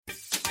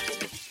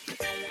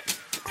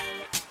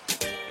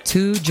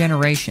2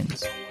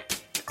 generations.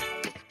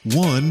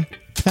 1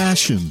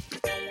 passion.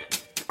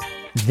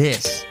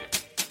 This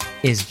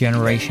is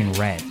Generation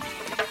Red. How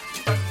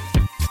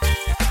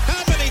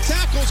many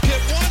tackles can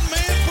one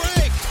man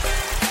break?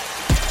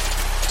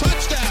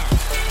 Touchdown.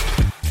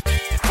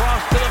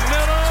 Cross to the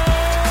middle.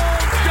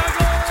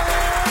 Juggle.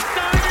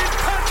 Diving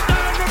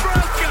touchdown,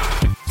 Nebraska.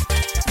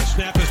 The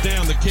snap is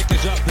down. The kick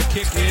is up. The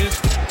kick is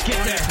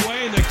get that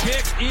way, and the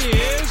kick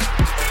is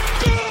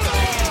good.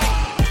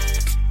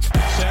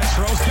 Seth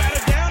throws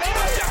batted down.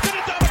 Intercepted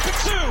it. Dominican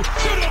Sue.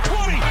 Sue to the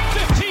 20,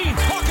 15.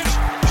 Hawkins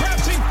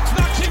grabs him,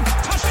 knocks him.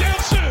 Touchdown,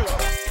 Sue.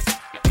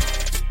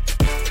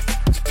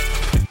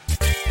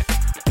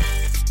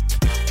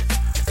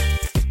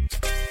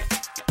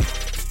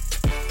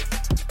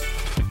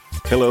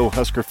 Hello,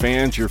 Husker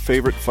fans. Your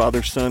favorite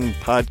father-son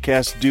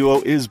podcast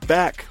duo is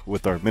back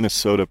with our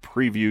Minnesota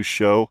preview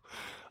show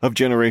of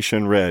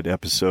Generation Red,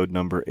 episode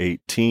number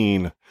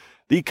 18.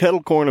 The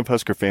kettle corn of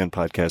Husker fan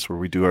podcast where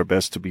we do our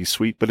best to be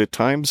sweet, but at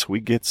times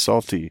we get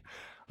salty.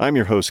 I'm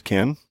your host,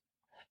 Ken.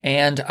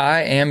 And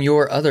I am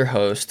your other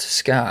host,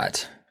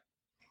 Scott.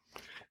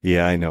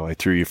 Yeah, I know. I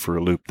threw you for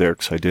a loop there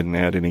because I didn't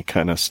add any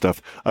kind of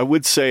stuff. I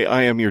would say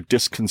I am your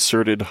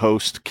disconcerted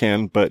host,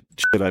 Ken, but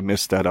shit, I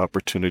missed that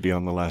opportunity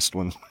on the last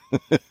one.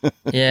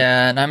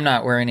 Yeah, and I'm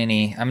not wearing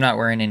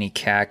any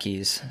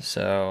khakis,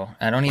 so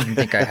I don't even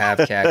think I have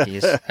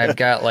khakis. I've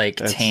got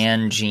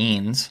tan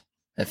jeans,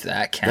 if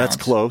that counts. That's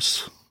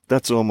close.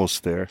 That's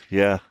almost there.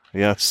 Yeah.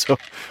 So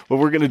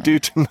what we're going to do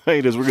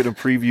tonight is we're going to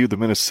preview the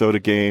Minnesota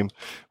game.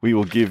 We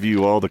will give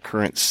you all the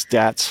current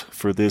stats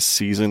for this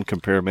season,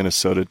 compare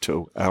Minnesota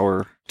to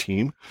our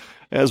team,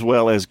 as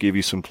well as give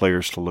you some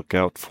players to look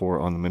out for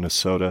on the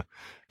Minnesota.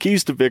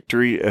 Keys to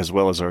victory, as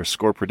well as our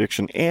score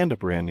prediction and a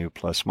brand new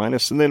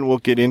plus-minus. And then we'll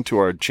get into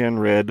our Gen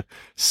Red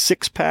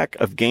 6-pack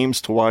of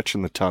games to watch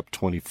in the top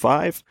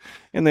 25,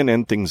 and then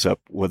end things up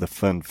with a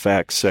fun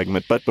fact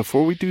segment. But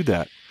before we do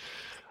that,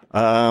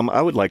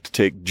 I would like to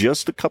take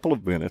just a couple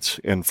of minutes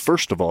and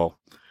first of all,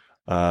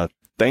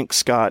 thank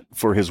Scott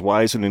for his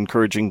wise and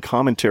encouraging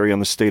commentary on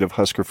the state of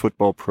Husker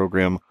football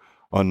program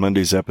on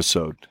Monday's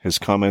episode. His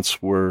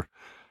comments were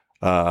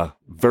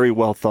very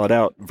well thought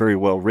out, very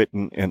well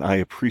written, and I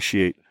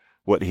appreciate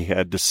what he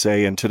had to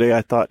say. And today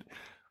I thought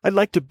I'd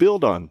like to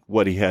build on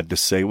what he had to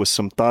say with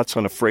some thoughts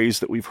on a phrase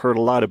that we've heard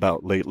a lot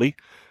about lately.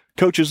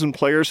 Coaches and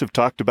players have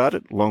talked about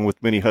it, along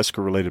with many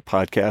Husker-related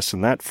podcasts,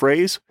 and that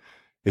phrase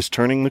is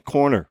turning the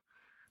corner.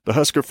 The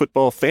Husker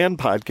Football Fan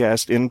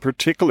Podcast in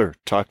particular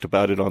talked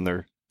about it on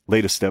their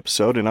latest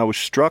episode, and I was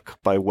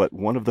struck by what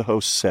one of the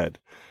hosts said.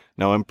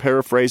 Now, I'm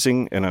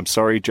paraphrasing, and I'm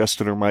sorry,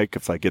 Justin or Mike,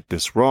 if I get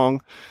this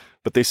wrong,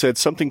 but they said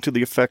something to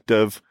the effect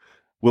of,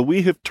 will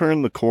we have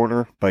turned the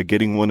corner by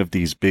getting one of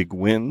these big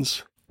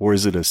wins, or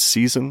is it a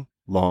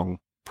season-long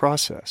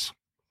process?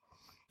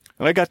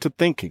 And I got to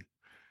thinking.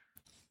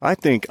 I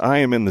think I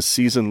am in the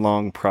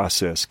season-long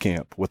process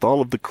camp. With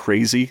all of the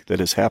crazy that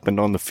has happened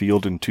on the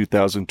field in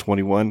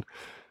 2021,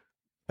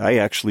 I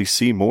actually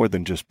see more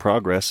than just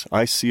progress.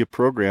 I see a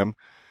program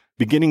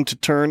beginning to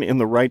turn in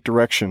the right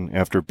direction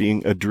after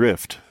being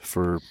adrift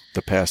for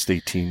the past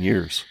 18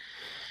 years.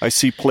 I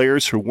see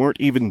players who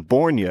weren't even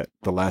born yet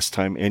the last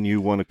time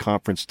NU won a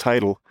conference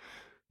title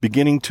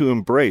beginning to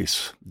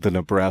embrace the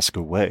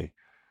Nebraska way.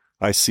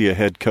 I see a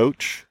head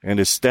coach and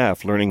his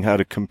staff learning how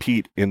to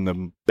compete in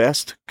the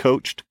best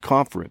coached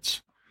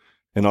conference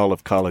in all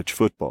of college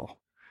football.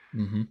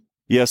 Mm-hmm.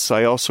 Yes,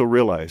 I also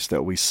realize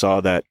that we saw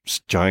that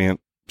giant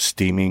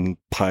steaming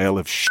pile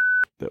of shit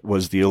that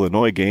was the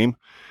Illinois game,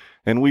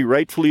 and we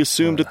rightfully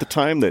assumed at the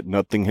time that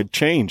nothing had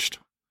changed.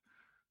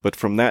 But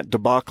from that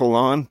debacle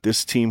on,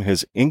 this team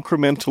has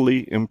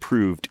incrementally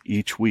improved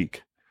each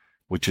week,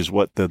 which is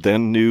what the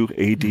then new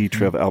AD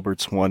Trev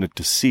Alberts wanted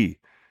to see,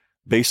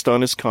 based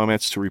on his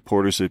comments to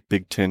reporters at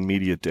Big Ten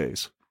Media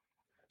Days.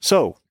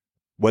 So,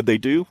 what'd they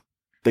do?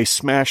 They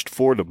smashed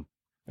Fordham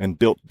and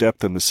built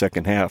depth in the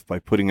second half by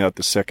putting out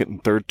the second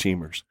and third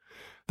teamers.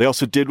 They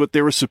also did what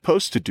they were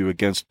supposed to do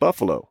against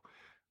Buffalo,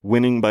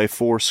 winning by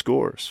 4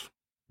 scores.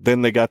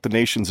 Then they got the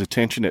nation's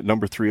attention at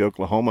number 3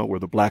 Oklahoma, where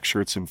the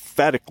Blackshirts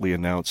emphatically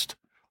announced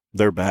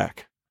they're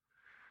back.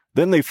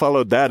 Then they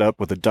followed that up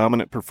with a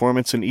dominant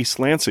performance in East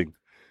Lansing,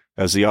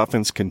 as the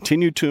offense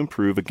continued to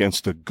improve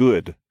against a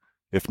good,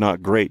 if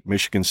not great,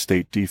 Michigan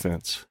State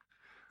defense.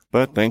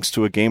 But thanks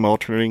to a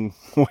game-altering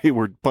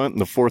wayward punt in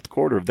the fourth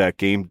quarter of that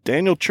game,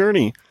 Daniel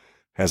Cherney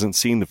hasn't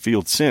seen the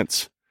field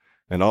since,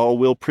 and all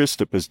Will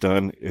Pristop has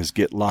done is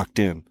get locked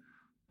in,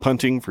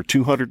 punting for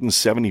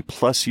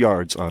 270-plus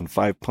yards on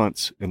 5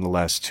 punts in the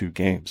last 2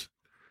 games.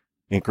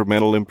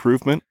 Incremental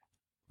improvement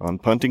on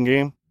punting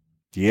game?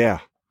 Yeah.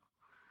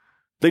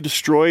 They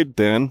destroyed,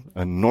 then,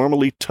 a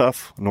normally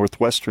tough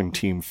Northwestern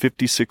team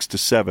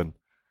 56-7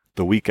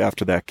 the week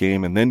after that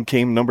game, and then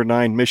came number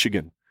 9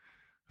 Michigan,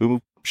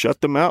 who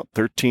shut them out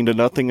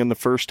 13-0 in the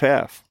first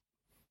half.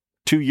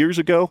 2 years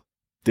ago,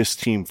 this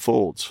team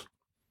folds.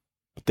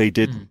 But they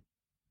didn't.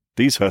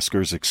 These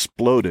Huskers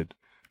exploded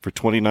for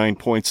 29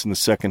 points in the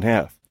second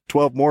half,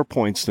 12 more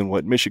points than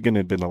what Michigan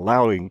had been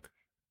allowing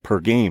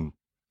per game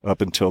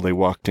up until they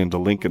walked into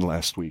Lincoln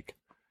last week.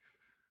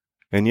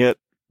 And yet,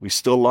 we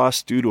still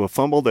lost due to a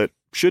fumble that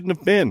shouldn't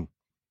have been.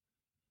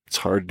 It's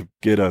hard to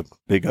get a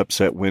big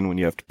upset win when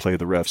you have to play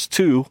the refs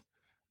too,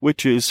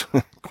 which is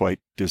quite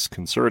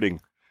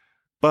disconcerting.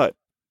 But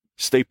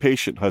stay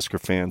patient, Husker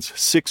fans.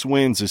 6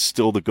 wins is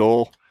still the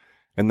goal,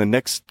 and the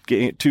next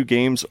 2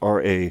 games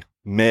are a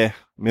meh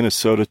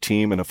Minnesota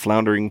team and a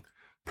floundering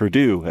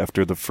Purdue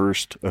after the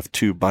first of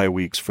 2 bye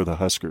weeks for the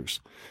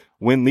Huskers.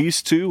 Win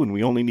these 2, and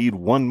we only need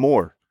 1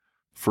 more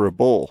for a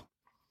bowl.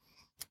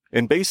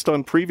 And based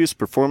on previous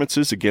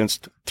performances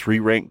against 3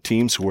 ranked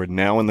teams who are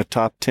now in the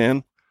top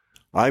 10,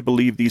 I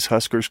believe these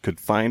Huskers could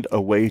find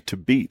a way to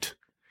beat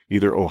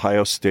either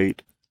Ohio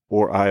State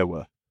or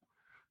Iowa.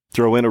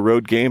 Throw in a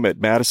road game at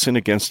Madison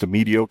against a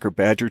mediocre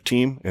Badger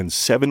team, and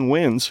 7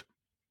 wins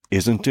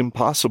isn't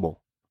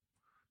impossible.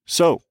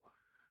 So,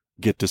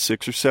 get to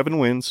 6 or 7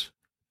 wins,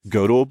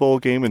 go to a bowl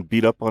game and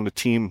beat up on a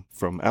team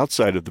from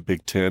outside of the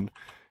Big Ten,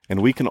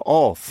 and we can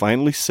all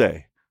finally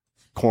say,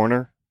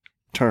 corner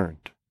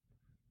turned.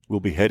 We'll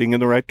be heading in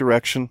the right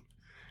direction,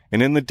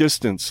 and in the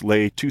distance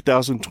lay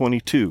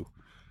 2022,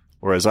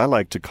 or as I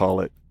like to call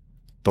it,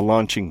 the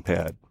launching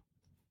pad.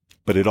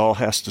 But it all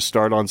has to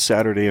start on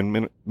Saturday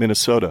in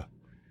Minnesota.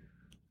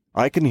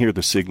 I can hear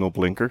the signal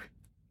blinker.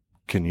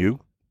 Can you?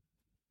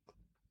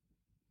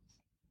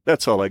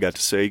 That's all I got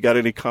to say. You got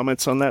any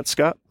comments on that,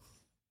 Scott?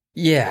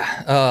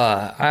 Yeah,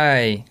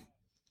 I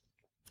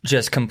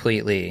just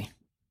completely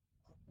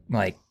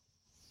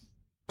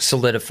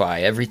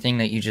solidify everything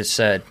that you just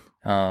said.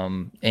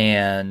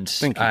 And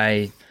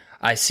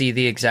I see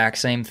the exact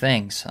same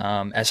things.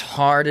 As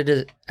hard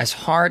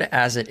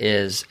as it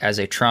is as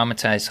a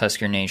traumatized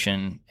Husker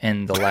Nation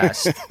in the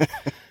last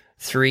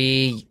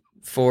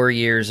 3-4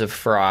 years of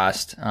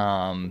Frost,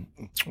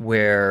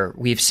 where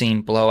we've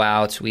seen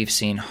blowouts, we've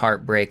seen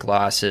heartbreak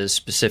losses,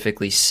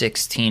 specifically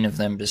 16 of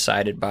them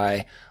decided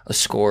by a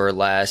score or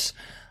less.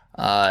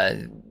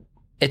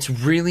 It's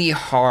really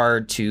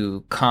hard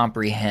to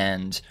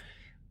comprehend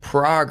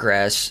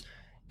progress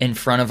in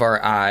front of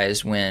our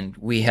eyes when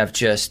we have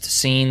just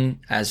seen,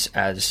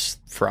 as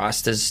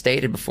Frost has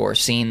stated before,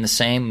 seen the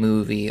same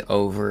movie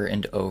over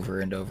and over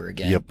and over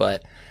again. Yep.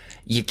 But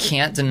you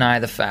can't deny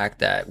the fact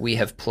that we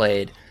have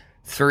played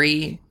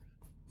 3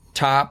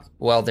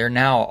 they're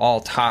now all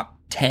top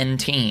 10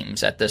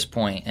 teams at this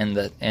point in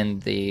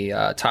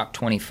the top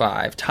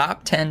 25.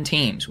 Top 10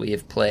 teams we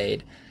have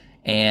played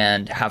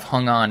and have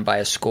hung on by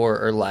a score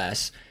or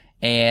less.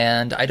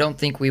 And I don't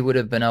think we would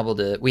have been able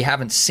to – we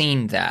haven't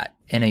seen that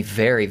in a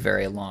very,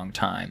 very long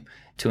time,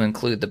 to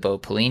include the Bo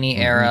Pelini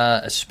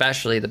era,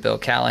 especially the Bill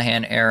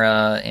Callahan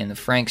era, and the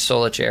Frank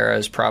Solich era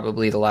is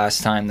probably the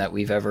last time that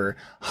we've ever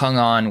hung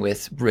on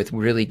with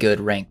really good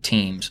ranked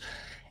teams.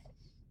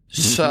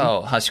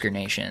 So, Husker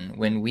Nation,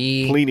 when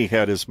Pelini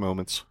had his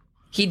moments.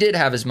 He did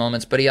have his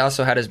moments, but he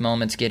also had his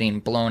moments getting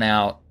blown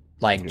out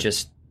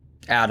just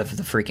out of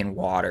the freaking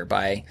water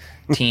by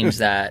teams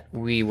that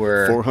we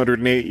were...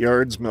 408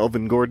 yards,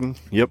 Melvin Gordon.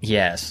 Yep.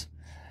 Yes.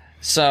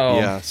 So...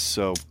 Yeah,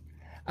 so...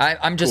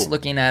 I'm just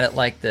looking at it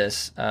like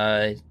this.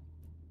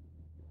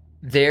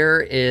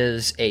 There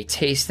is a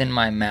taste in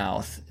my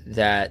mouth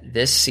that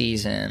this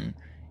season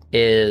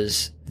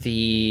is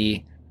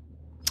the...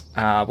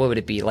 what would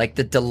it be? Like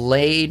the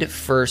delayed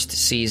first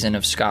season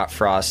of Scott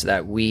Frost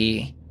that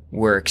we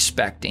were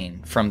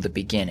expecting from the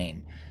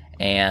beginning.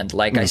 And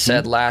like I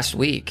said last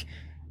week,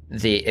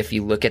 if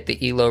you look at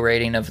the ELO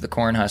rating of the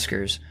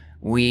Cornhuskers,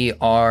 we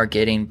are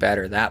getting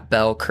better. That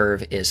bell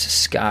curve is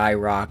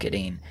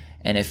skyrocketing.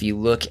 And if you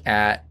look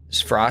at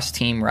Frost's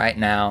team right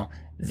now,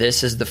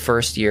 this is the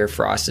first year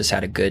Frost has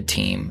had a good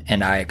team,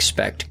 and I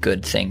expect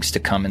good things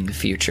to come in the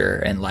future.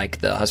 And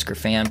like the Husker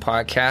Fan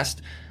podcast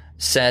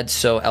said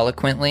so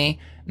eloquently,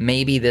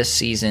 maybe this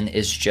season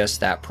is just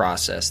that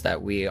process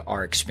that we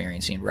are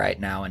experiencing right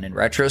now. And in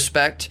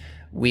retrospect,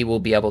 we will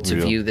be able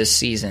to view this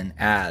season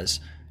as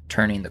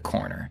turning the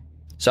corner.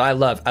 So I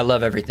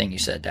love everything you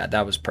said, Dad.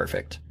 That was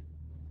perfect.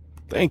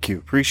 Thank you.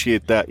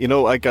 Appreciate that. You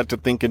know, I got to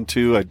thinking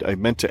too, I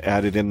meant to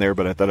add it in there,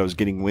 but I thought I was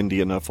getting windy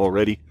enough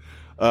already.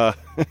 But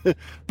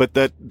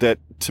that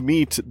to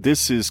me,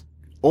 this is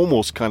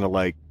almost kind of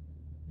like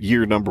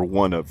year number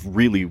 1 of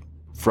really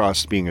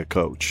Frost being a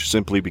coach,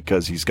 simply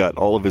because he's got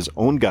all of his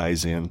own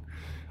guys in.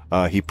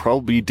 He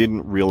probably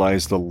didn't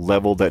realize the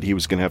level that he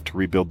was going to have to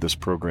rebuild this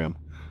program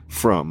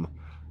from.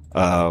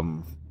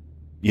 When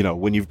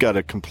you've got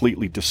a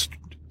completely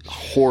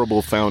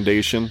horrible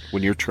foundation,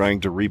 when you're trying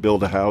to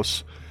rebuild a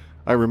house,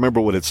 I remember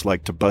what it's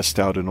like to bust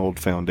out an old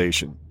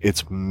foundation.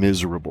 It's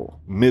miserable,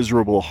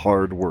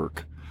 hard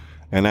work.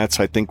 And that's,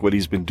 I think, what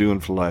he's been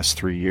doing for the last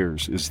 3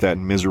 years, is that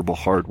miserable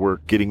hard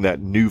work, getting that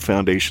new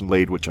foundation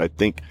laid, which I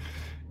think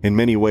in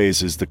many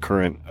ways is the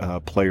current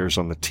players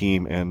on the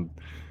team. And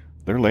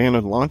they're laying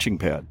a launching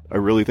pad. I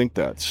really think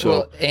that.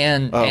 So,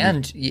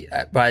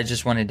 but I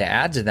just wanted to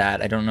add to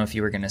that. I don't know if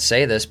you were going to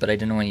say this, but I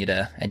didn't want you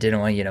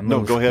to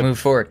move, go ahead. Move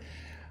forward.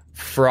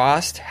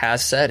 Frost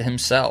has said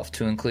himself,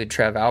 to include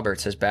Trev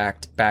Alberts, has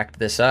backed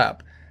this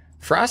up.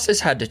 Frost has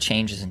had to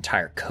change his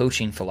entire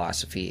coaching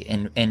philosophy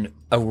and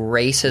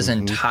erase his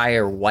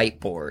entire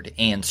whiteboard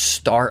and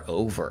start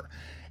over.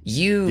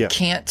 You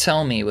can't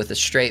tell me with a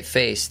straight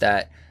face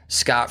that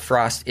Scott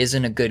Frost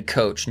isn't a good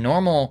coach.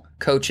 Normal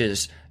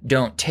coaches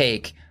don't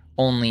take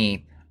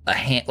only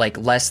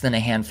less than a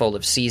handful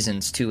of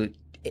seasons to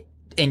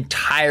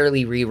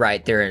entirely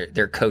rewrite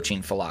their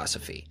coaching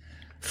philosophy.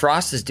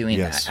 Frost is doing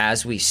that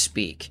as we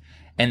speak.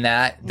 And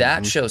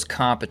that shows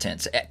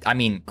competence. I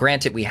mean,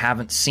 granted, we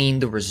haven't seen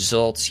the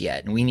results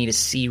yet, and we need to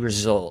see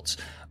results.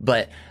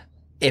 But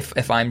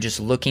if I'm just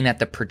looking at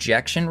the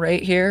projection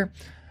right here,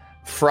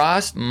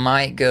 Frost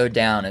might go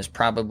down as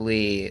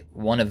probably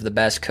one of the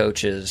best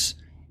coaches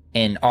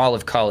in all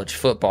of college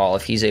football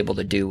if he's able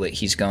to do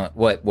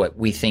what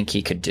we think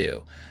he could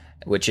do,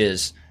 which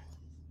is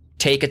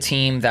take a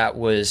team that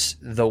was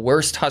the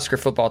worst Husker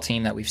football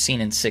team that we've seen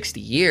in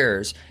 60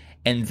 years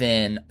and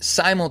then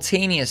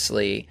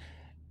simultaneously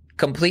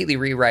completely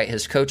rewrite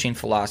his coaching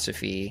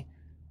philosophy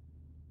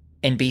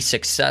and be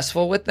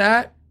successful with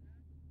that.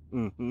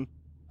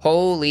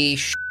 Holy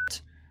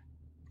shit.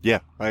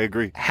 Yeah, I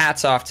agree.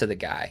 Hats off to the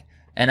guy.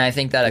 And I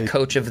think that a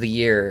coach of the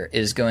year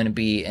is going to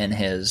be in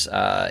his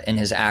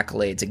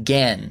accolades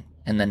again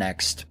in the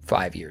next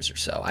 5 years or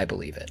so. I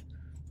believe it.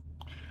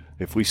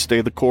 If we stay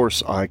the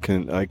course, I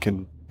can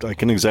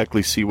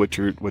exactly see what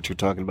you're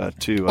talking about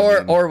too.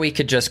 Or we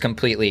could just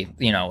completely,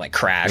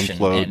 crash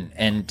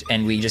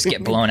and we just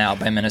get blown out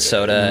by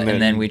Minnesota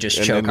and then we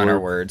just choke on our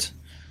words.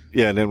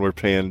 Yeah, and then we're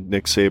paying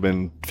Nick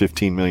Saban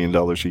 $15 million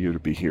a year to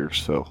be here.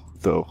 So,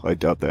 though I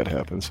doubt that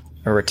happens.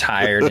 A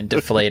retired and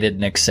deflated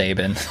Nick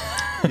Saban.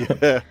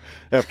 Yeah,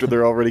 after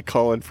they're already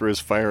calling for his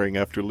firing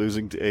after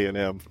losing to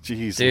A&M.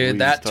 Jeez, dude, Louise,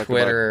 that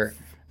Twitter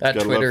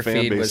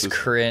feed was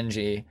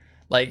cringy.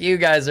 Like, you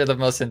guys are the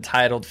most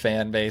entitled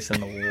fan base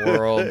in the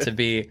world to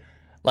be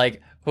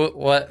like,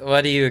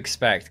 what do you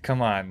expect?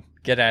 Come on,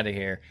 get out of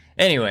here.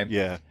 Anyway.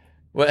 Yeah.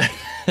 What?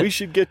 We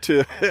should get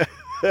to,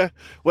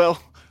 well,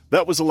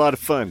 that was a lot of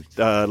fun.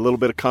 A little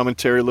bit of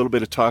commentary, a little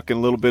bit of talking, a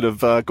little bit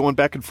of going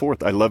back and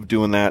forth. I love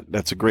doing that.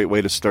 That's a great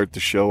way to start the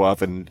show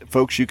off. And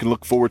folks, you can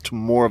look forward to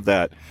more of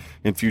that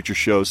in future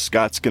shows.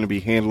 Scott's going to be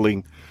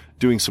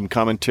doing some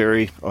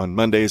commentary on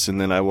Mondays,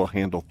 and then I will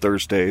handle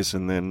Thursdays,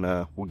 and then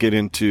we'll get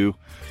into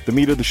the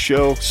meat of the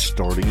show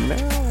starting now.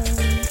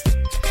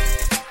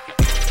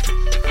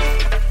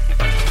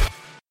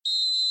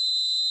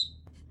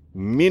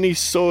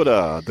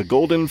 Minnesota, the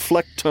Golden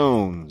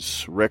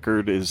Flecktones.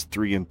 Record is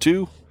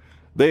 3-2.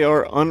 They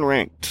are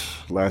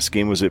unranked. Last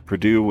game was at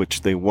Purdue, which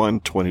they won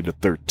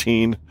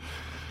 20-13.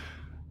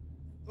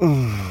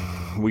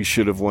 We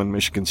should have won.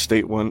 Michigan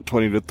State won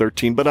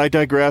 20-13, but I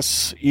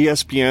digress.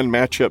 ESPN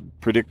matchup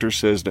predictor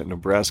says that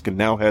Nebraska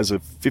now has a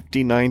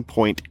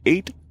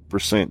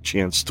 59.8%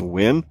 chance to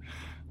win.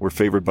 We're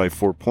favored by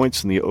 4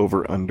 points, and the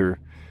over-under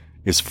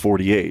is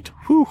 48.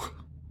 Whew.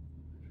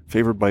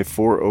 Favored by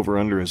 4,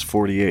 over-under is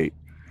 48.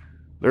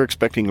 They're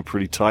expecting a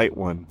pretty tight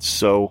one.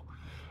 So,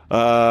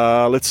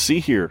 let's see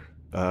here.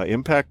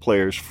 Impact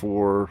players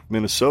for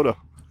Minnesota.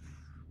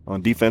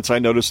 On defense, I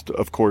noticed,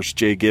 of course,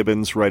 Jay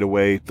Gibbons right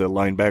away, the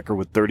linebacker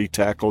with 30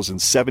 tackles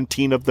and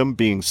 17 of them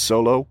being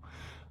solo.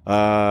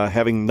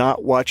 Having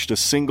not watched a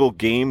single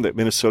game that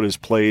Minnesota has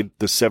played,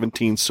 the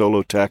 17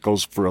 solo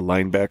tackles for a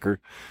linebacker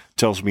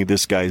tells me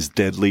this guy's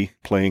deadly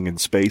playing in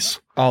space.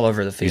 All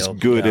over the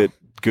field. He's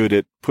good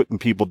at putting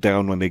people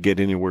down when they get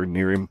anywhere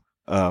near him.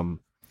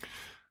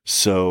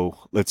 So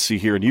let's see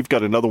here. And you've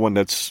got another one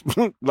that's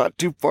not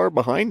too far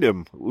behind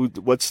him.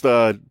 What's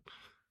the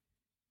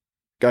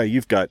guy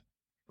you've got?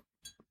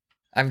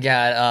 I've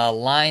got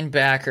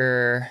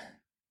linebacker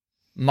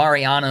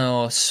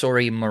Mariano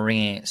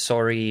Marin.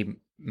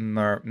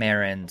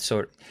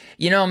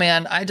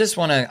 Man, I just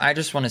want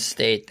to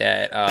state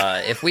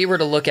that if we were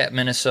to look at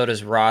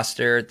Minnesota's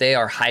roster, they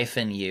are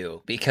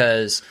 -U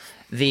because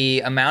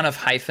the amount of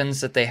hyphens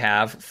that they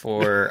have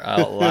for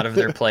a lot of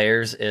their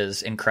players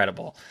is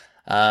incredible.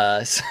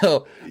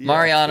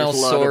 Mariano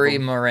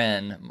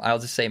Marin. I'll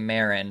just say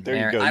Marin.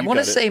 I want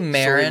to say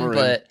Marin,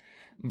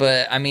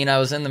 but I mean, I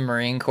was in the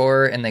Marine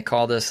Corps and they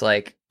called us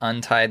like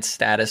untied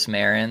status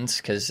Marins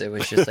because it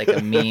was just like a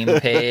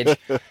meme page.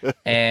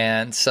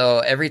 And so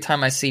every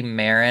time I see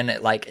Marin,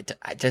 it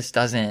just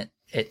doesn't.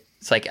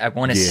 It's like I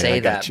want to say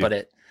that,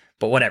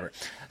 but whatever.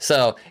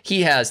 So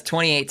he has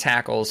 28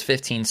 tackles,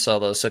 15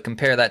 solos. So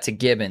compare that to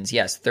Gibbons.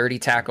 Yes, 30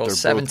 tackles,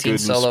 17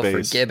 solo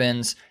for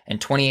Gibbons,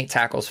 and 28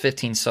 tackles,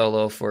 15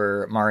 solo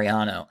for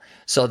Mariano.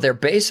 So they're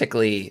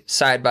basically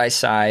side by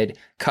side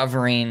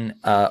covering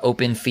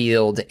open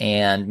field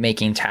and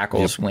making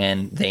tackles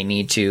when they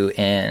need to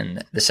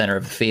in the center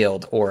of the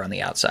field or on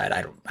the outside.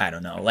 I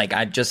don't know. Like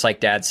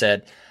Dad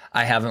said,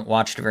 I haven't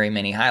watched very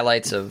many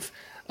highlights of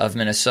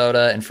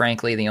Minnesota, and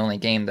frankly, the only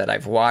game that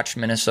I've watched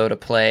Minnesota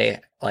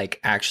play, like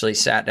actually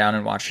sat down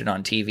and watched it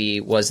on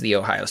TV, was the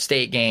Ohio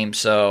State game.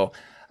 So,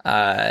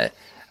 I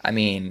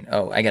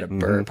got a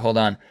burp. Hold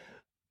on.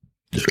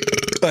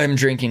 I'm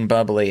drinking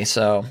bubbly,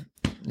 so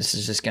this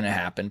is just going to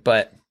happen.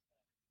 But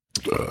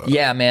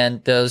Yeah,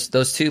 man, those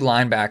two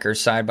linebackers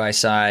side by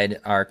side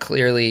are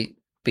clearly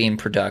being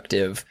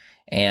productive,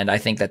 and I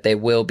think that they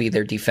will be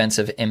their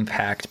defensive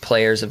impact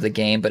players of the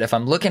game. But if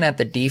I'm looking at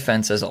the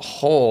defense as a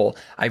whole,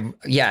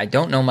 I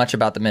don't know much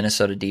about the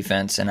Minnesota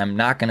defense, and I'm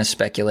not going to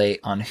speculate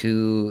on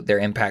who their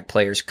impact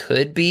players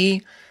could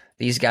be.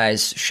 These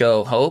guys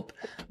show hope,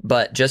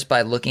 but just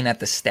by looking at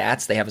the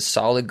stats, they have a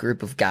solid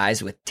group of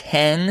guys with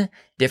 10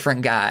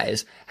 different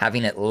guys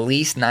having at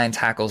least 9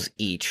 tackles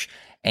each,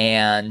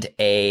 and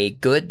a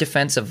good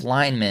defensive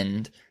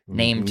lineman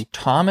named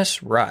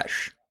Thomas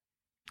Rush.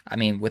 I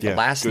mean, with the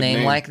last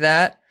name like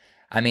that,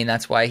 I mean,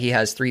 that's why he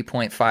has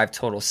 3.5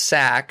 total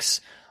sacks,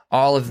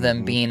 all of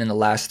them being in the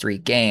last 3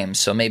 games.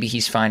 So maybe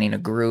he's finding a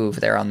groove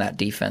there on that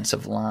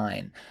defensive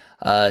line.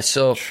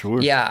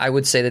 Yeah, I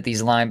would say that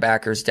these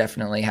linebackers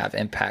definitely have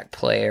impact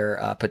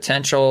player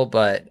potential,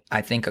 but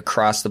I think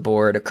across the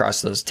board,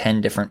 across those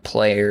 10 different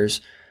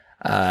players,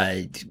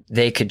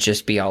 they could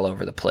just be all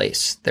over the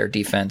place. Their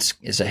defense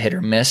is a hit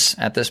or miss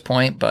at this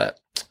point, but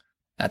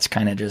that's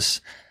kind of just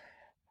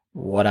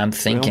what I'm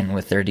thinking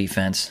with their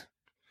defense.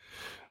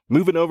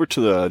 Moving over to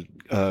the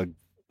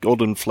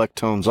Golden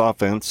Flecktones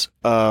offense,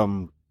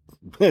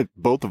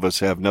 both of us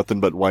have nothing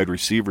but wide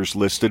receivers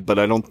listed, but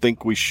I don't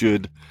think we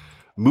should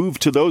move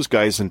to those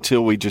guys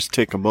until we just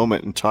take a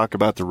moment and talk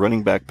about the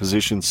running back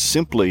position,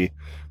 simply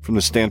from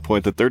the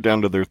standpoint that they're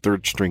down to their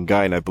third string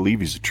guy, and I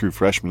believe he's a true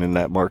freshman in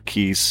that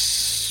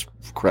Marquise.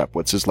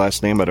 What's his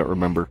last name? I don't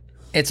remember.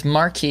 It's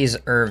Marquise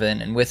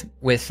Irvin, and with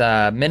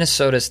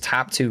Minnesota's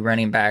top 2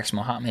 running backs,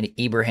 Mohamed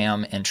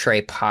Ibrahim and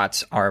Trey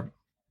Potts, are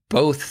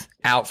both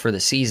out for the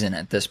season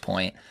at this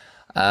point.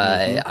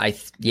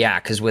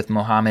 Because with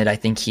Mohamed, I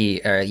think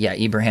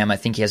Ibrahim, I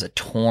think he has a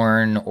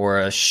torn or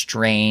a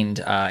strained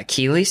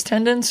Achilles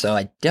tendon. So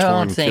I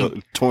don't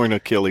think torn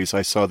Achilles.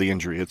 I saw the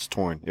injury. It's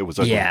torn. It was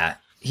ugly. Yeah,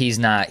 he's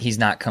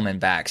not coming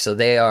back. So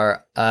they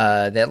are.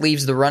 That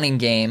leaves the running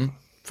game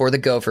for the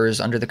Gophers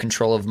under the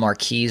control of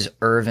Marquise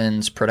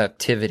Irvin's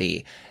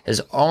productivity.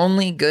 His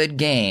only good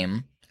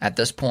game at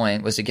this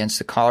point was against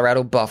the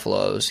Colorado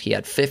Buffaloes. He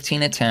had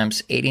 15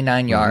 attempts,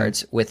 89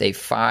 yards with a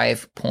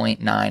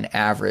 5.9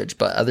 average.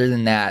 But other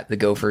than that, the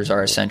Gophers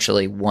are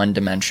essentially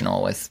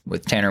one-dimensional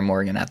with Tanner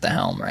Morgan at the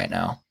helm right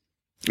now.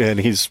 And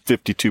he's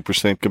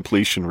 52%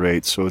 completion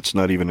rate, so it's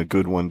not even a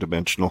good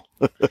one-dimensional.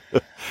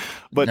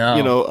 But,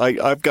 no.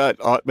 I've got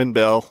Ottman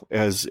Bell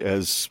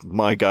as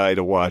my guy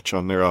to watch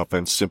on their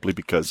offense, simply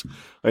because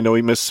I know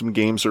he missed some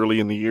games early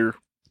in the year,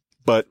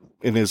 but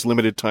in his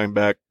limited time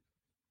back,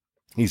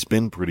 he's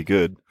been pretty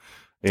good.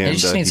 And he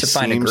just needs to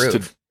find a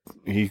groove.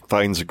 He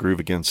finds a groove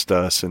against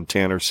us, and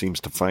Tanner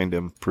seems to find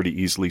him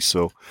pretty easily.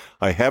 So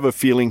I have a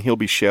feeling he'll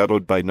be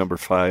shadowed by number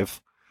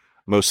 5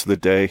 most of the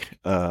day.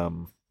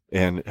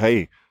 And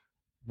hey,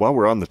 while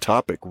we're on the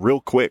topic, real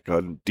quick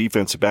on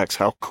defensive backs,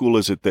 how cool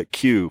is it that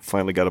Q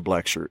finally got a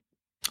black shirt?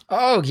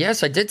 Oh,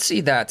 yes, I did see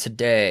that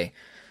today.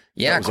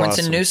 Yeah,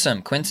 Quinton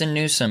awesome. Quinton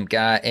Newsome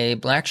got a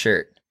black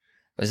shirt.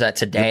 Was that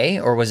today,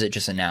 or was it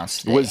just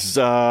announced today? It was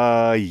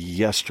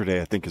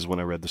yesterday, I think, is when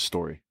I read the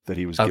story that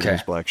he was getting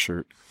his black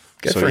shirt.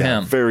 Good for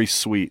him. Very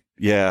sweet.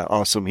 Yeah,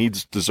 awesome.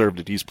 He's deserved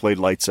it. He's played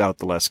lights out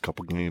the last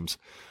couple games.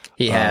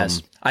 He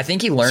has. I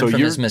think he learned from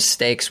his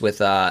mistakes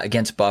with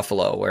against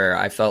Buffalo, where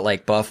I felt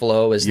like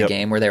Buffalo was the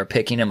game where they were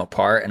picking him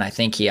apart, and I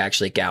think he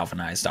actually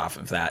galvanized off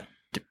of that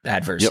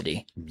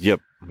adversity. Yep.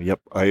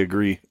 I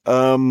agree.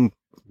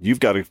 You've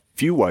got a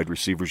few wide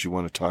receivers you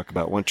want to talk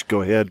about. Why don't you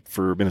go ahead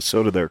for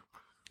Minnesota there?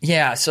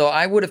 Yeah, so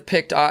I would have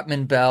picked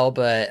Ottman Bell,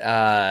 but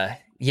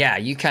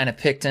you kind of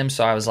picked him,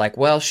 so I was like,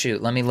 well,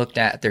 shoot, let me look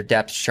at their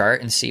depth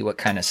chart and see what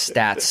kind of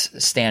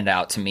stats stand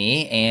out to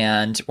me.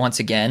 And once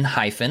again,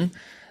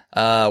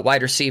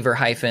 wide receiver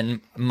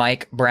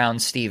Mike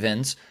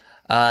Brown-Stephens.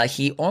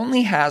 He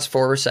only has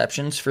 4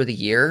 receptions for the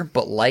year,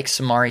 but like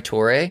Samori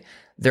Toure,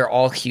 they're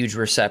all huge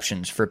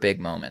receptions for big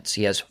moments.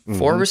 He has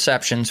 4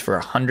 receptions for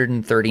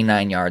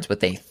 139 yards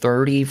with a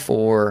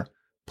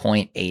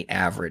 34.8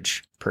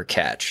 average per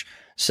catch.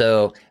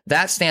 So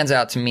that stands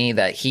out to me,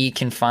 that he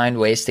can find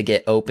ways to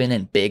get open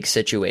in big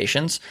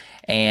situations.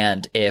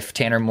 And if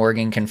Tanner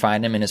Morgan can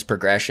find him in his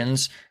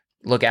progressions,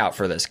 look out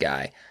for this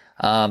guy.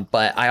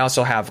 But I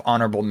also have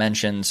honorable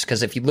mentions,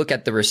 because if you look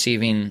at the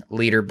receiving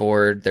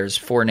leaderboard, there's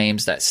 4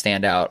 names that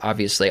stand out.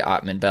 Obviously,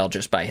 Ottman Bell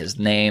just by his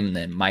name,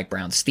 then Mike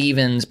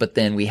Brown-Stephens, but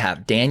then we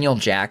have Daniel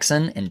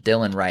Jackson and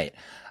Dylan Wright.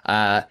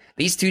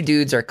 These 2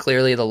 dudes are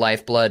clearly the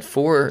lifeblood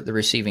for the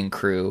receiving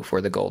crew for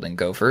the Golden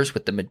Gophers,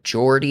 with the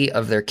majority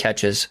of their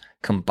catches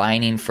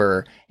combining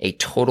for a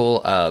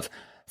total of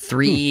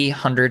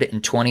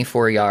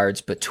 324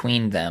 yards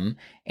between them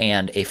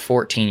and a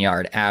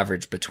 14-yard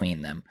average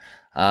between them.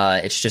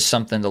 It's just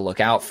something to look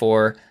out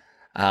for.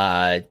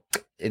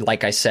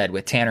 Like I said,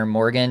 with Tanner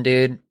Morgan,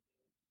 dude,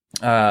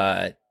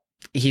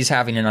 he's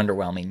having an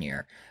underwhelming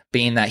year,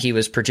 being that he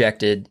was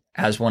projected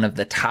as one of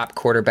the top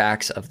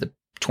quarterbacks of the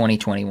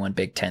 2021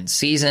 Big Ten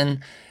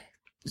season.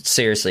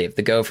 Seriously, if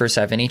the Gophers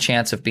have any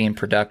chance of being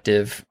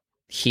productive,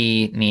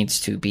 he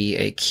needs to be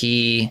a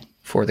key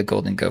for the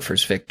Golden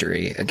Gophers'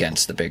 victory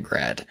against the Big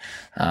Red.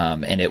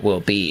 And it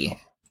will be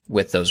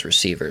with those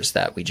receivers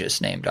that we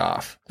just named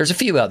off. There's a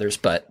few others,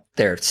 but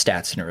their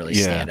stats didn't really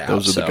stand out.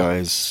 Those are the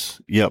guys.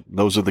 Yep,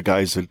 those are the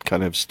guys that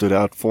kind of stood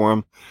out for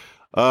him.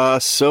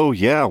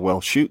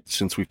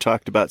 Since we've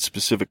talked about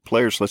specific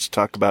players, let's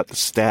talk about the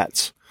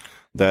stats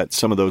that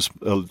some of those,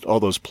 all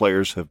those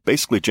players have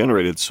basically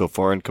generated so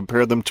far and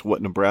compare them to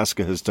what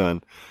Nebraska has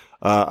done.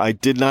 I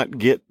did not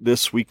get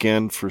this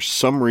weekend. For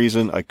some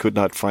reason, I could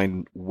not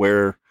find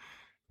where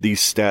these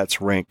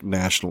stats rank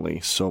nationally.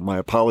 So my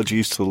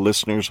apologies to the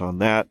listeners on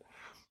that.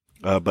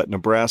 But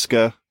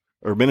Minnesota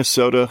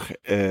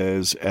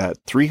is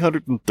at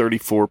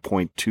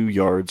 334.2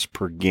 yards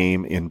per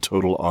game in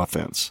total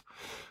offense,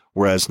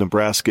 whereas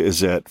Nebraska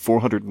is at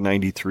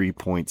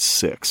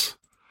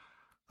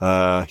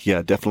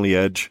 493.6. Definitely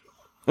edge.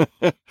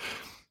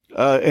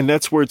 And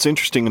that's where it's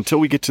interesting until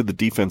we get to the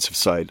defensive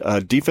side.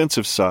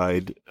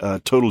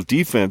 Total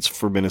defense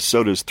for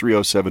Minnesota is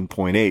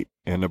 307.8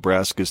 and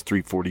Nebraska is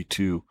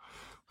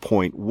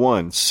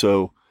 342.1.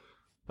 So,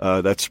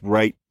 that's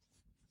right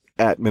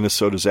at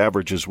Minnesota's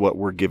average is what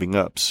we're giving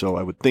up. So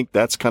I would think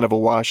that's kind of a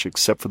wash,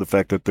 except for the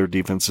fact that their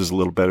defense is a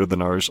little better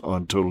than ours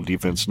on total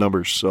defense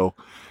numbers. So,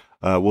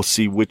 we'll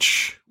see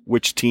which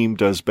team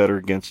does better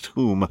against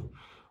whom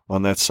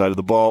on that side of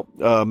the ball.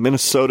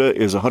 Minnesota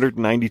is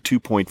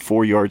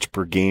 192.4 yards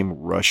per game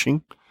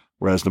rushing,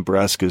 whereas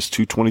Nebraska is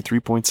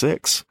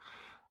 223.6,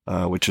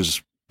 which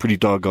is pretty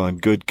doggone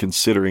good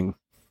considering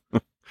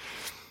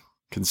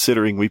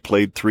we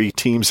played 3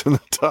 teams in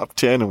the top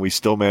 10 and we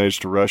still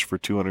managed to rush for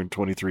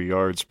 223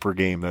 yards per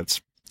game. That's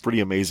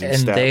pretty amazing.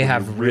 And they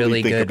have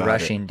really good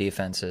rushing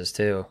defenses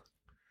too.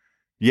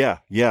 Yeah.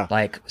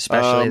 Like,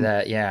 especially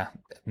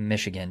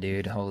Michigan,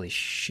 dude. Holy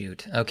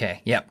shoot.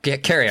 Okay. Yep.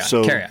 Carry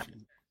on.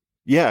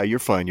 Yeah, you're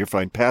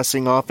fine.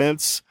 Passing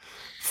offense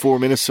for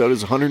Minnesota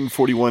is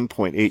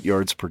 141.8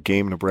 yards per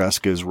game.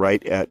 Nebraska is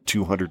right at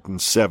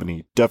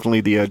 270.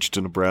 Definitely the edge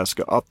to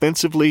Nebraska.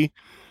 Offensively,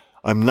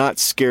 I'm not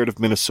scared of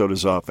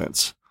Minnesota's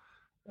offense.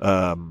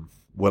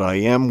 What I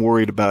am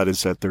worried about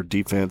is that their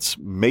defense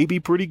may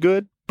be pretty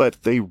good,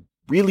 but they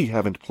really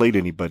haven't played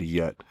anybody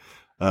yet.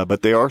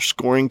 But they are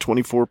scoring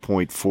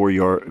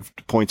 24.4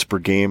 points per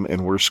game,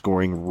 and we're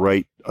scoring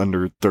right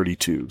under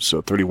 32,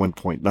 so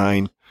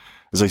 31.9.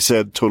 As I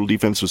said, total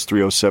defense was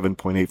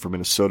 307.8 for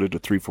Minnesota to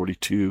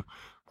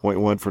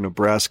 342.1 for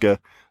Nebraska.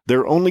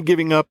 They're only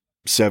giving up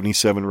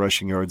 77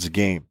 rushing yards a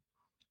game.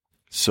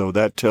 So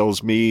that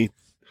tells me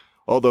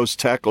all those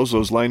tackles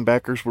those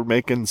linebackers were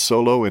making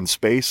solo in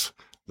space,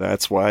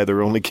 that's why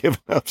they're only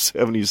giving up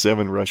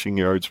 77 rushing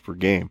yards per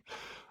game.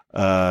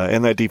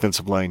 And that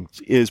defensive line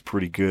is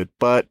pretty good.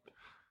 But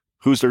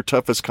who's their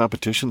toughest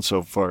competition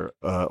so far?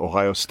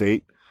 Ohio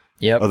State.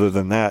 Yep. Other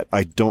than that,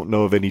 I don't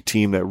know of any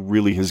team that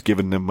really has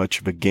given them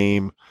much of a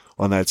game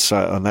on that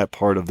side, on that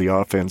part of the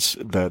offense.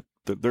 That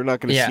they're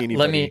not going to see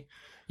anybody.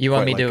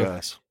 So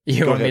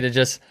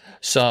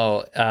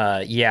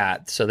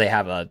they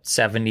have a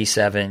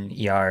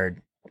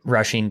 77-yard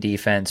rushing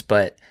defense,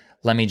 but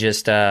let me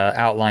just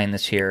outline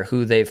this here.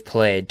 Who they've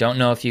played. Don't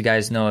know if you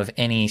guys know of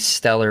any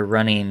stellar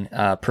running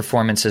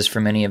performances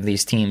from any of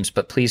these teams,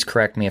 but please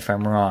correct me if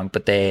I'm wrong.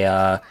 But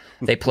they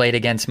played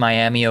against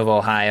Miami of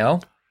Ohio.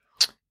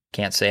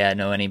 Can't say I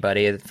know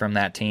anybody from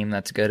that team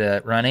that's good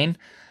at running.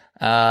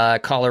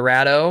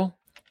 Colorado,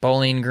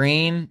 Bowling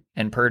Green,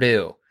 and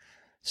Purdue.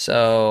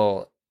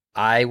 So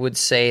I would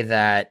say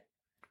that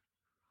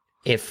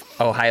if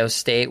Ohio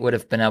State would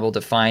have been able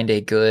to find a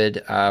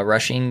good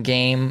rushing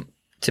game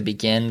to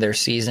begin their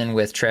season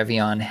with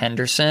Trevion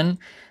Henderson,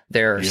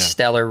 their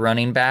stellar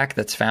running back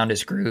that's found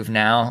his groove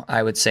now,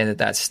 I would say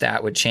that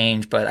stat would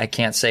change, but I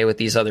can't say with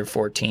these other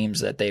 4 teams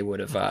that they would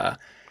have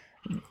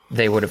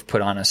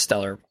put on a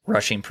stellar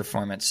rushing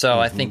performance. So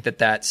I think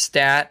that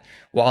stat,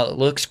 while it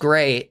looks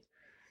great,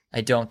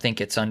 I don't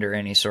think it's under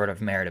any sort of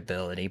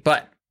meritability,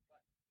 but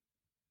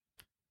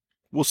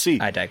we'll see.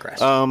 I digress.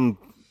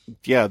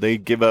 They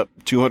give up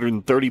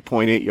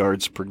 230.8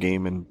 yards per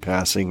game in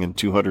passing and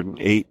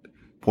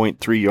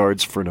 208.3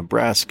 yards for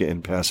Nebraska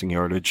in passing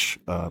yardage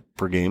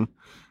per game.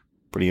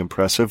 Pretty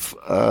impressive.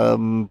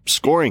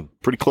 Scoring,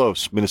 pretty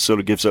close.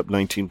 Minnesota gives up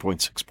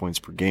 19.6 points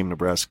per game.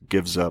 Nebraska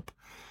gives up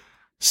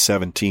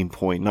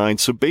 17.9.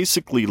 So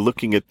basically,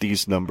 looking at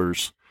these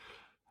numbers,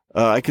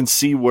 I can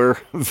see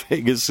where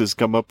Vegas has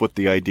come up with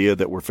the idea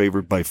that we're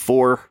favored by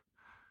 4,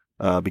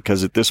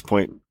 because at this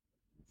point,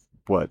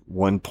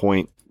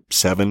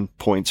 1.7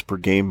 points per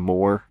game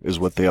more is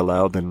what they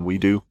allow than we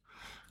do.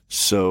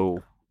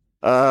 So,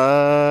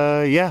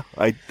 I'd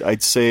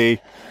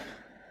say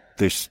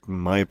this, in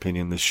my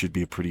opinion, this should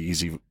be a pretty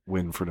easy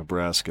win for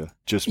Nebraska,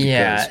 just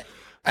because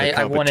the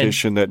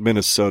competition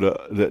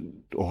that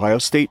Ohio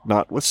State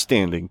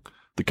notwithstanding,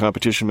 the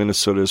competition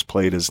Minnesota has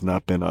played has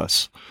not been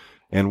us.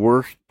 And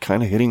we're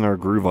kind of hitting our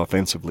groove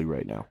offensively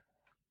right now.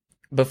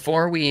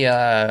 Before we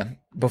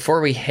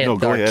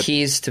hit our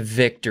keys to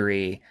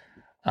victory,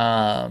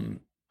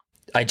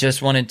 I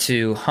just wanted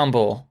to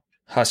humble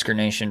Husker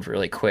Nation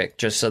really quick,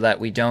 just so that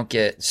we don't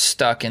get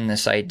stuck in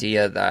this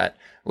idea that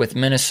with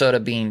Minnesota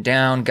being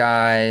down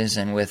guys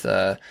and with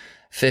a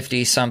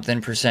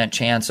 50-something%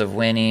 chance of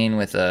winning,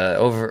 with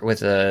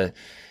a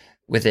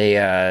like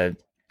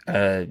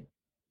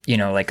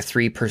a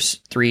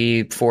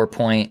 3-4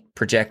 point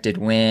projected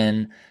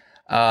win.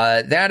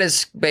 That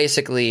is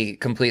basically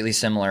completely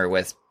similar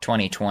with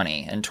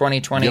 2020. In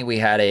 2020, we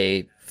had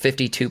a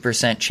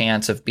 52%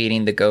 chance of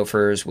beating the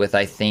Gophers with,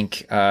 I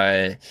think,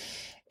 oh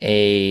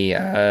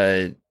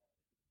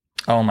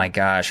my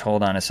gosh,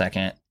 hold on a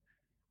second.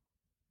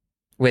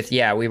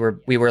 We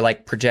were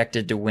like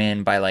projected to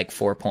win by like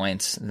 4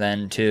 points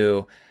then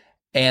too.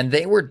 And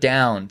they were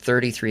down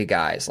 33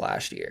 guys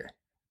last year.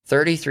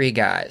 33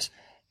 guys.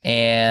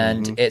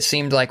 And it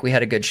seemed like we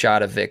had a good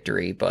shot of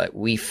victory, but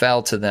we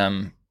fell to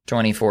them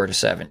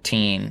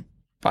 24-17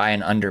 by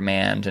an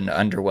undermanned and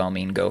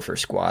underwhelming Gopher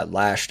squad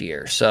last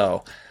year.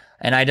 So,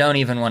 and I don't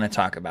even want to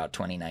talk about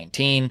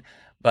 2019,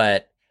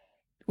 but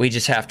we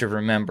just have to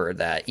remember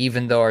that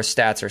even though our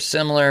stats are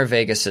similar,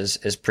 Vegas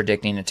is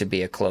predicting it to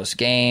be a close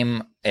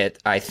game.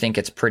 I think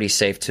it's pretty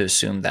safe to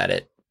assume that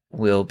it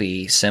will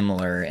be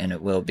similar and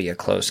it will be a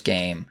close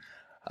game.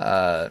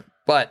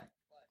 But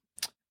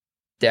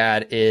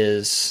that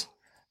is,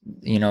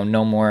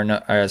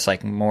 it's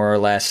like more or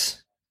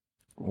less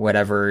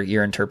whatever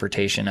your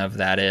interpretation of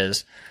that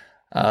is.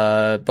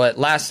 But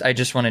I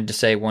just wanted to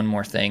say one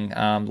more thing.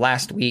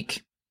 Last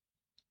week,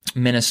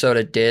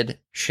 Minnesota did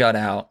shut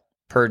out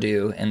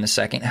Purdue in the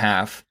second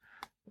half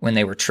when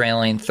they were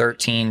trailing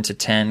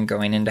 13-10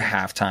 going into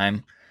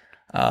halftime.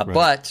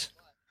 But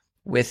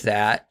with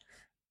that,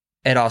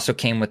 it also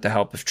came with the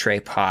help of Trey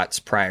Potts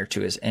prior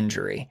to his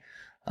injury.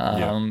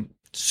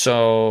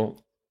 So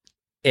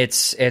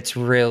it's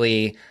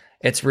really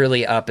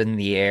up in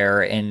the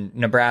air, and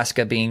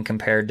Nebraska being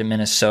compared to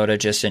Minnesota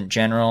just in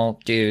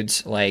general,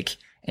 dudes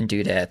and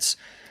dudettes.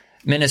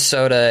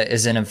 Minnesota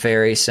is in a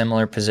very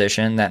similar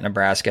position that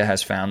Nebraska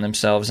has found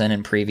themselves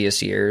in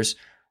previous years.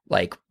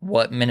 Like,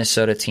 what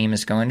Minnesota team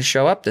is going to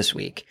show up this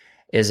week?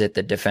 Is it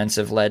the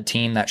defensive-led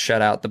team that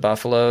shut out the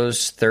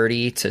Buffaloes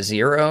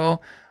 30-0?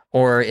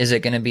 Or is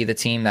it going to be the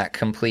team that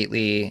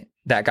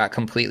got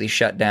completely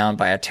shut down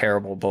by a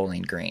terrible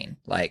Bowling Green?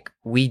 Like,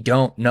 we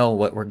don't know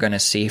what we're going to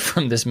see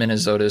from this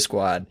Minnesota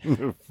squad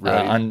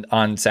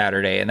on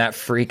Saturday, and that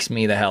freaks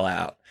me the hell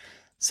out.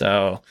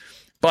 So,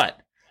 but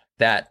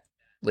that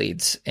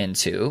leads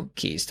into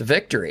keys to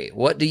victory.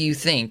 What do you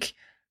think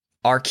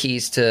our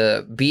keys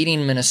to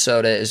beating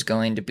Minnesota is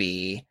going to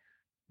be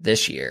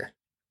this year?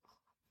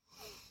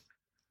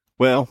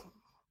 Well,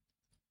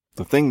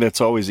 the thing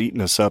that's always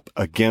eaten us up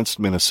against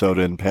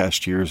Minnesota in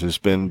past years has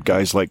been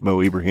guys like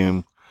Mo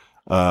Ibrahim.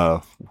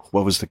 What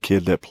was the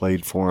kid that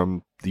played for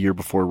him the year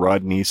before?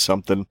 Rodney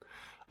something.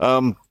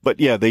 But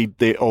yeah,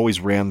 they always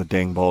ran the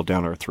dang ball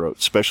down our throat,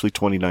 especially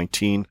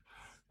 2019.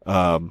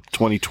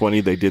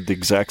 2020, they did the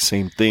exact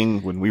same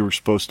thing when we were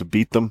supposed to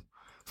beat them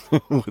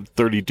with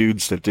 30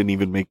 dudes that didn't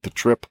even make the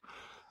trip.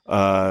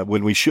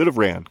 When we should have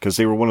ran, because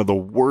they were one of the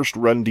worst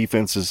run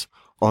defenses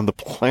on the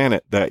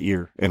planet that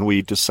year, and we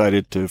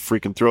decided to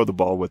freaking throw the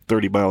ball with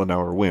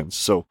 30-mile-an-hour winds.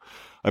 So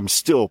I'm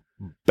still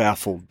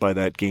baffled by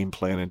that game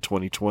plan in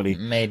 2020. It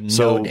made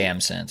no damn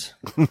sense.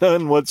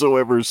 None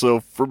whatsoever. So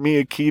for me,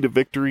 a key to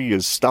victory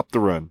is stop the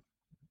run.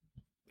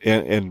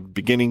 And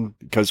beginning,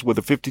 because with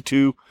a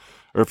 52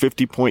 or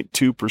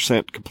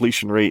 50.2%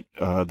 completion rate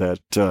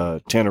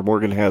that Tanner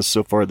Morgan has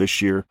so far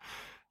this year,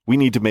 we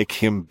need to make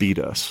him beat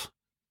us.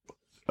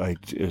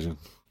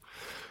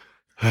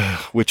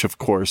 Which, of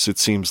course, it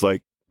seems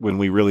like when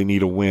we really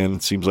need a win,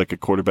 it seems like a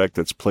quarterback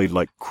that's played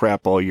like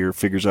crap all year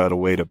figures out a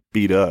way to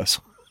beat us.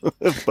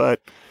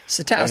 But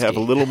Satowski. I have a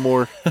little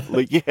more,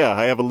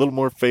 I have a little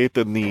more faith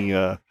in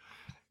the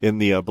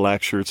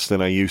black shirts than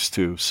I used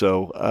to.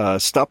 So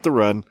stop the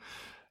run.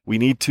 We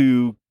need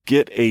to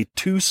get a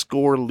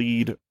 2-score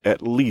lead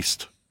at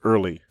least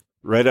early,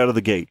 right out of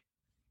the gate.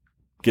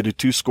 Get a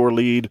 2-score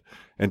lead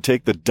and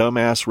take the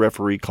dumbass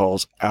referee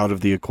calls out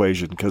of the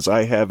equation, because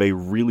I have a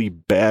really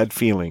bad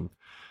feeling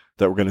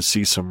that we're going to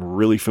see some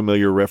really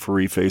familiar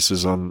referee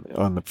faces on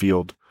the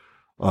field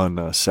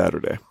on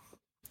Saturday.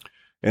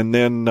 And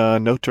then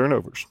no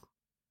turnovers.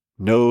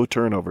 No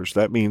turnovers.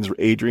 That means,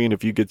 Adrian,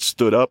 if you get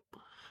stood up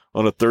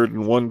on a 3rd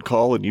and 1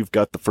 call and you've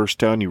got the first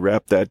down, you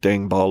wrap that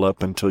dang ball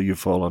up until you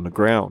fall on the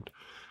ground.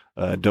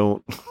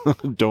 Don't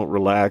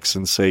relax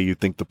and say you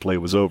think the play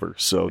was over.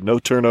 So no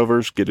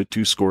turnovers, get a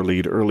 2-score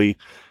lead early,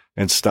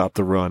 and stop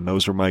the run.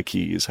 Those are my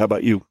keys. How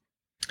about you?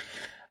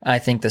 I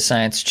think the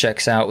science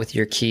checks out with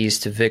your keys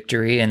to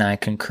victory, and I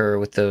concur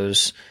with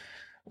those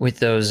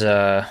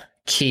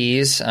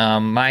keys.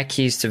 My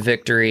keys to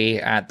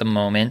victory at the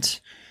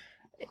moment,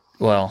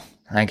 well,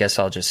 I guess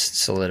I'll just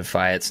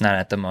solidify it's not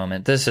at the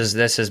moment. This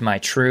is my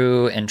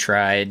true and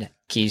tried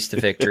keys to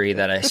victory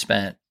that I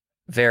spent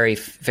very,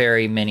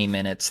 very many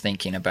minutes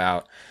thinking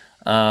about.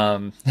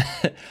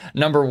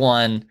 Number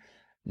one,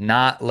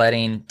 not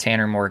letting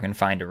Tanner Morgan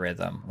find a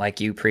rhythm,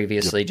 like you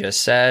previously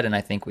just said, and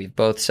I think we've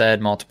both said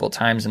multiple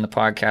times in the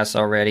podcast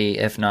already,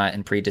 if not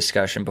in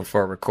pre-discussion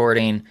before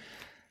recording.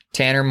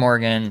 Tanner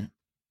Morgan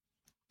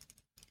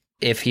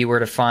if he were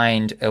to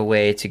find a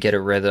way to get a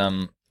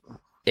rhythm,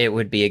 it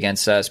would be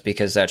against us,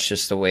 because that's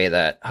just the way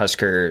that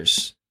Husker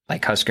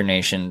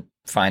Nation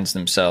finds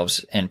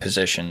themselves in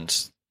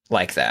positions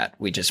like that.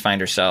 We just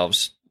find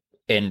ourselves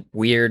in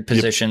weird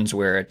positions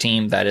where a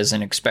team that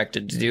isn't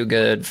expected to do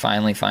good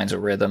finally finds a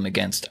rhythm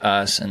against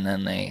us, and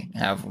then they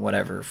have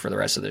whatever for the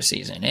rest of their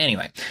season.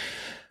 Anyway,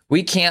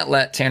 we can't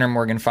let Tanner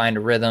Morgan find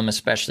a rhythm,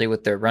 especially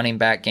with their running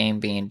back game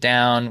being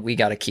down. We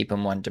got to keep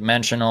him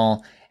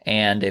one-dimensional.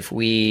 And if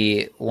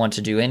we want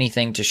to do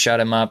anything to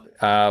shut him up,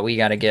 we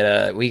got to get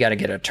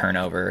a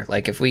turnover.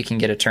 Like, if we can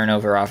get a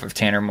turnover off of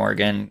Tanner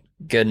Morgan,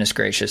 goodness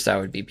gracious, that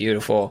would be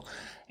beautiful.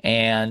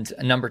 And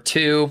number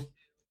 2,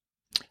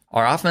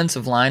 our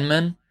offensive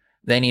linemen,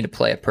 they need to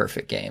play a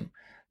perfect game.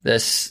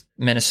 This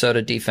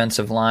Minnesota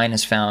defensive line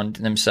has found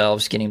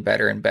themselves getting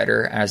better and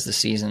better as the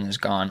season has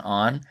gone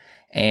on.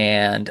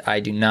 And I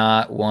do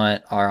not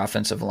want our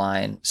offensive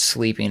line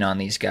sleeping on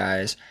these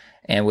guys.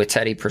 And with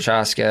Teddy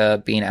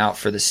Prochaska being out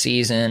for the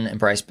season and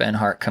Bryce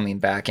Benhart coming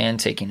back in,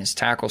 taking his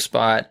tackle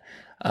spot,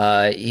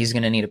 he's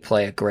going to need to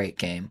play a great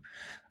game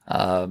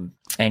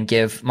and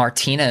give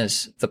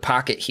Martinez the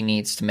pocket he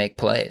needs to make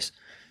plays.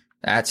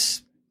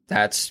 That's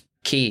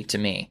key to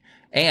me.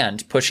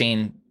 And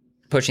pushing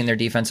their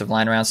defensive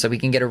line around so we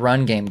can get a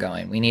run game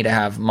going. We need to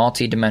have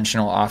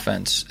multi-dimensional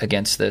offense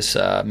against this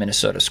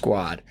Minnesota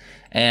squad.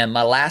 And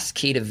my last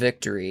key to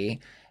victory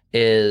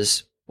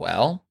is,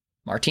 well,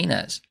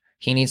 Martinez.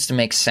 He needs to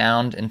make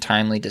sound and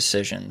timely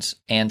decisions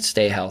and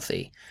stay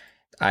healthy.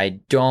 I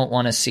don't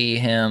want to see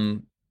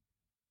him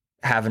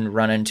having to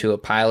run into a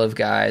pile of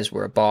guys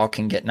where a ball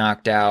can get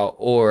knocked out,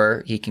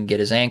 or he can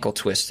get his ankle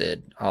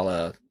twisted, a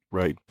la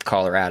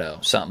Colorado,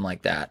 something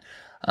like that.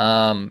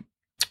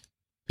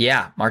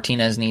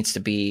 Martinez needs to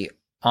be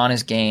on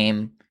his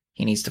game.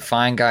 He needs to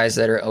find guys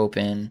that are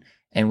open,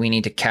 and we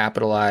need to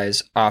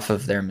capitalize off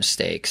of their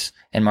mistakes.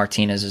 And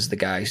Martinez is the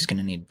guy who's going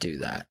to need to do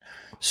that.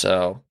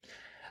 So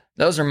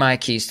those are my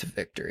keys to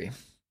victory.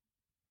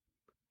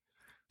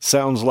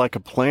 Sounds like a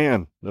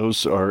plan.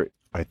 Those are,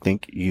 I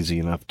think, easy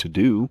enough to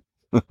do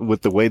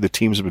with the way the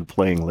teams have been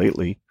playing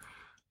lately.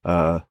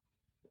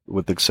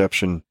 With the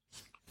exception,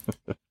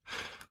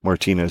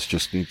 Martinez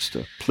just needs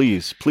to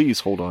please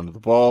hold on to the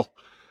ball.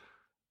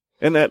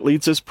 And that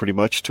leads us pretty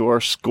much to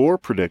our score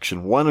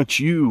prediction. Why don't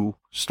you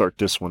start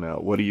this one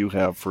out? What do you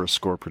have for a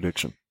score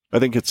prediction? I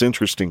think it's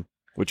interesting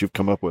what you've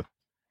come up with.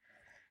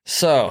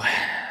 So,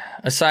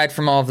 aside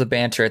from all of the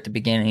banter at the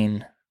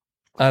beginning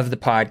of the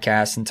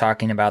podcast and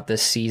talking about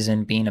this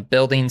season being a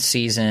building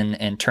season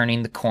and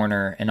turning the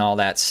corner and all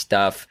that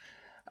stuff,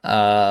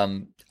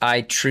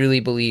 I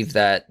truly believe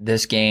that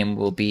this game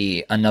will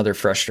be another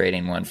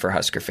frustrating one for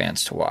Husker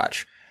fans to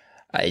watch.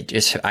 I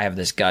have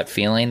this gut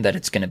feeling that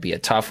it's going to be a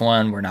tough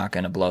one. We're not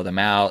going to blow them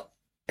out.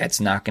 It's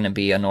not going to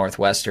be a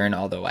Northwestern,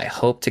 although I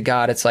hope to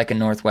God it's like a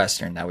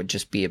Northwestern. That would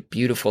just be a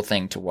beautiful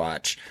thing to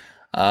watch.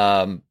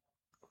 I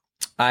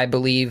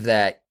believe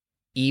that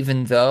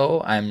even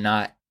though I'm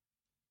not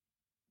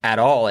at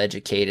all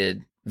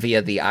educated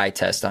via the eye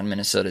test on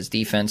Minnesota's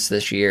defense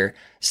this year,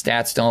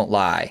 stats don't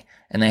lie,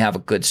 and they have a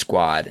good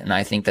squad, and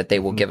I think that they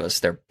will give us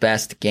their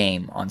best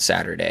game on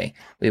Saturday.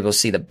 We will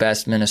see the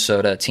best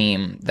Minnesota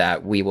team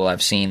that we will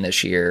have seen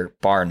this year,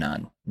 bar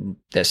none,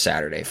 this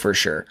Saturday, for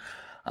sure.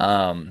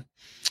 And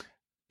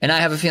I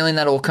have a feeling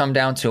that it will come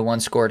down to a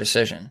one-score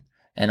decision.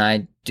 And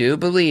I do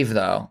believe,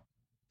 though,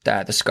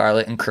 that the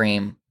Scarlet and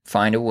Cream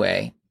find a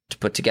way to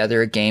put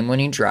together a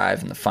game-winning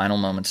drive in the final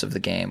moments of the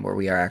game where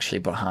we are actually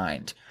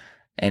behind,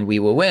 and we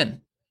will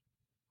win.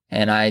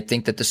 And I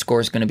think that the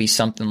score is going to be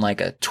something like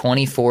a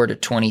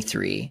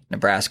 24-23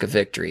 Nebraska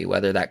victory,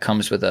 whether that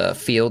comes with a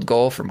field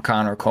goal from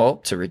Connor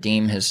Colt to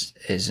redeem his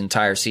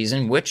entire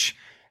season, which,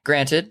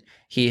 granted,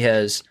 he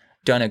has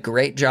done a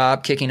great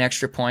job kicking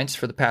extra points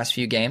for the past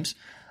few games,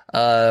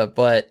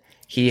 but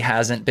he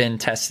hasn't been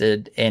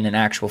tested in an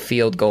actual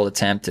field goal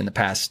attempt in the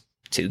past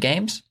 2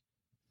 games.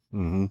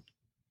 Mm-hmm.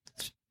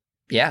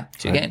 Yeah,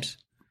 2 games.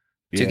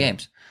 Yeah. 2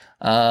 games.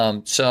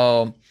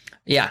 So...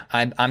 yeah,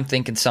 I'm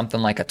thinking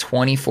something like a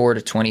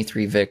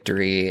 24-23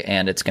 victory,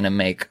 and it's going to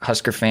make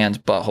Husker fans'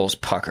 buttholes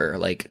pucker,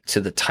 like, to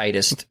the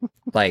tightest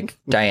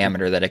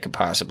diameter that it could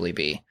possibly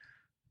be.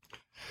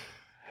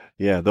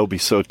 Yeah, they'll be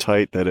so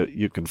tight that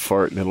you can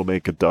fart and it'll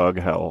make a dog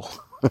howl.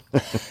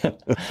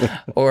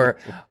 or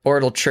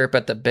it'll chirp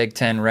at the Big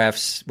Ten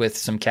refs with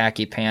some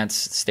khaki pants,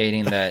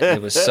 stating that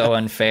it was so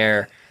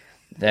unfair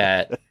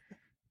that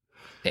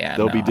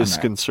they'll be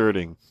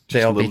disconcerting.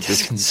 They'll be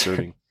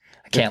disconcerting.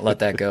 Can't let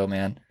that go,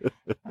 man.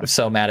 I'm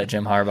so mad at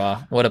Jim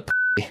Harbaugh. What a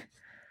p***.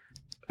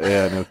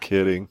 Yeah, no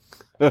kidding.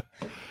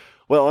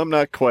 Well, I'm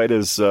not quite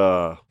as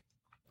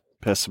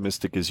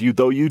pessimistic as you,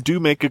 though you do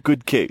make a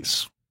good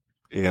case.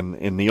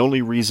 And the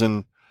only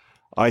reason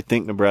I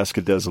think Nebraska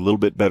does a little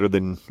bit better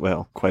than,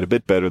 well, quite a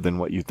bit better than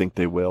what you think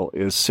they will,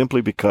 is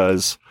simply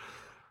because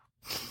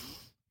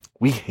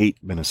we hate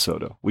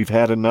Minnesota. We've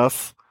had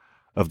enough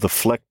of the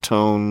fleck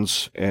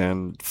tones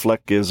and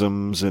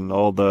fleckisms and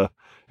all the...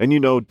 And you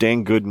know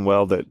dang good and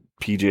well that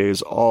PJ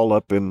is all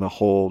up in the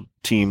whole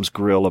team's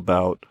grill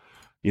about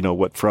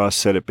what Frost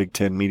said at Big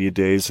Ten Media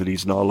Days, that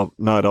he's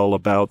not all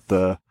about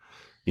the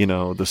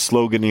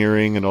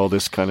sloganeering and all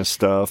this kind of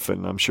stuff.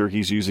 And I'm sure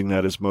he's using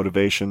that as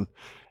motivation.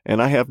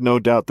 And I have no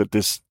doubt that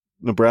this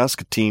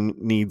Nebraska team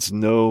needs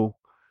no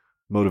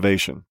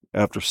motivation.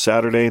 After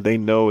Saturday, they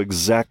know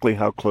exactly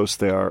how close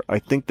they are. I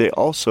think they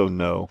also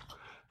know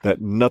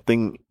that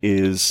nothing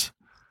is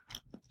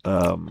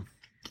a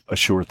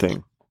sure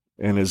thing.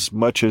 And as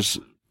much as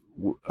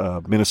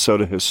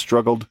Minnesota has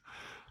struggled,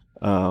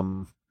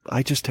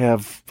 I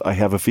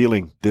have a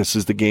feeling this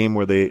is the game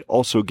where they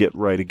also get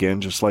right again,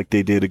 just like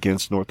they did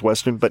against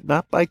Northwestern, but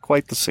not by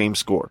quite the same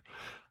score.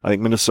 I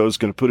think Minnesota's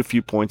going to put a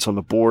few points on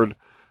the board.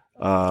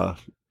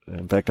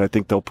 In fact, I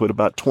think they'll put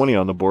about 20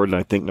 on the board, and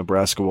I think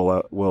Nebraska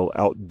will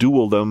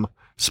outduel them,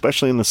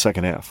 especially in the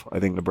second half. I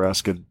think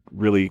Nebraska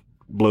really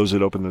blows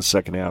it open in the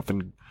second half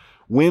and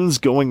wins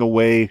going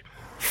away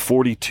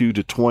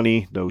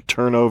 42-20, no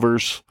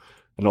turnovers,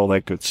 and all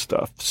that good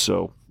stuff.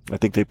 So I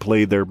think they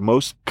play their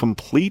most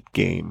complete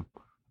game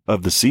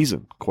of the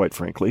season, quite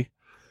frankly,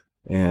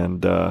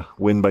 and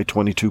win by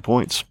 22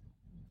 points.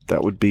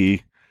 That would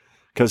be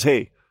because,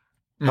 hey,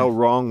 how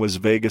wrong was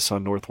Vegas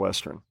on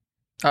Northwestern?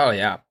 Oh,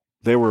 yeah.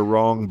 They were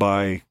wrong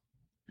by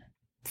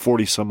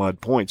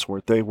 40-some-odd points,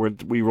 weren't they?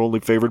 We were only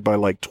favored by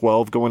like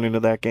 12 going into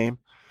that game.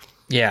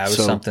 Yeah, it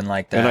was something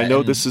like that. And I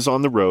know this is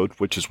on the road,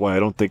 which is why I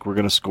don't think we're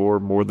going to score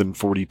more than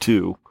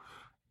 42.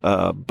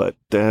 But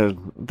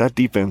that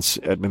defense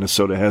at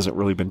Minnesota hasn't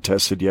really been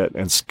tested yet.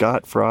 And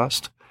Scott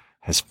Frost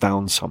has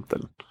found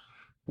something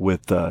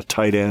with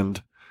tight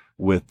end,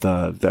 with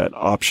that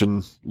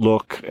option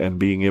look, and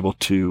being able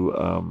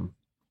to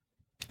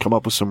come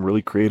up with some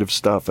really creative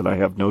stuff. And I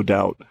have no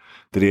doubt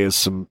that he has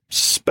some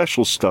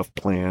special stuff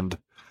planned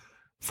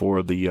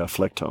for the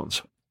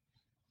Flecktones.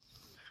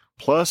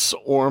 Plus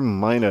or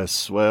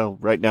minus? Well,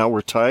 right now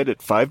we're tied at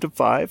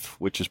 5-5,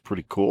 which is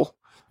pretty cool.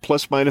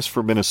 Plus minus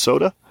for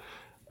Minnesota,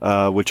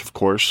 which of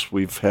course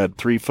we've had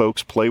 3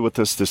 folks play with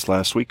us this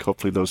last week.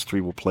 Hopefully those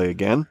 3 will play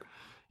again.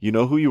 You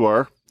know who you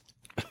are.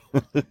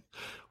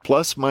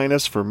 Plus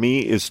minus for me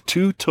is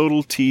 2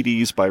 total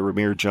TDs by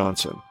Ramir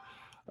Johnson.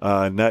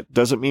 And that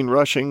doesn't mean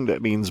rushing.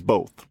 That means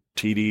both.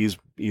 TDs,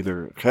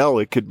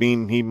 it could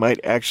mean he might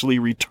actually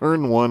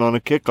return one on a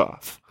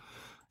kickoff.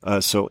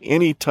 So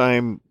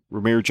anytime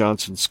Ramir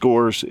Johnson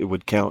scores, it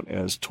would count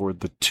as toward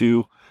the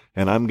 2,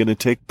 and I'm going to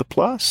take the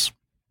plus.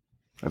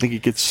 I think he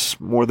gets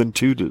more than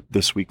 2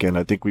 this weekend.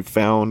 I think we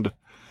found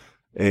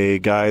a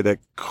guy that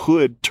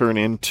could turn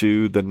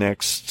into the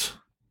next,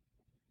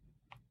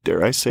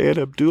 dare I say it,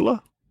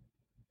 Abdullah?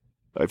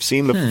 I've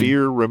seen the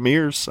Fear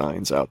Ramir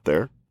signs out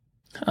there.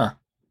 Huh.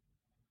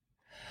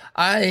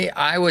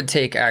 I would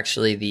take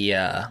actually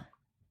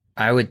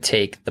I would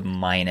take the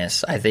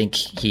minus. I think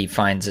he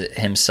finds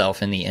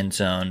himself in the end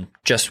zone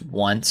just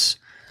once.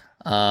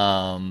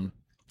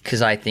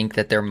 Because I think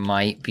that there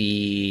might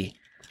be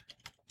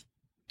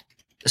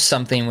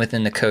something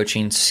within the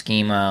coaching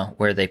schema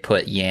where they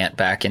put Yant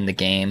back in the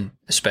game,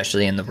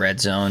 especially in the red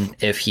zone,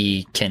 if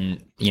he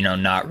can,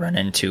 not run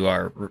into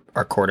our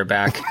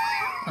quarterback.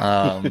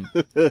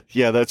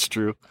 Yeah, that's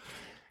true.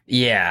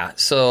 Yeah.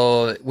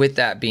 So with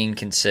that being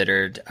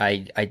considered,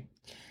 I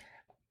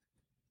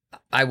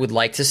would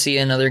like to see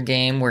another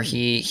game where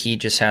he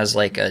just has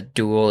like a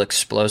dual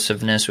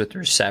explosiveness with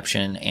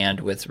reception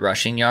and with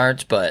rushing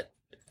yards. But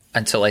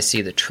until I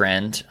see the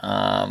trend,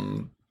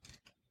 I'm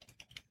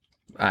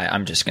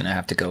just going to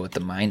have to go with the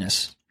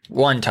minus.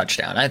 1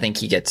 touchdown. I think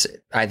he gets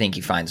it. I think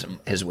he finds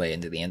his way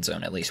into the end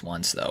zone at least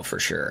once, though, for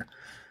sure.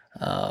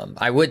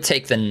 I would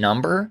take the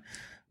number,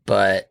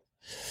 but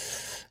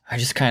I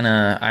just kind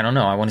of, I don't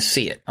know. I want to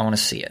see it.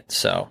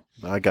 So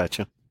I got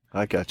you.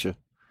 I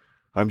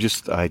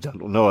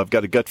don't know. I've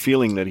got a gut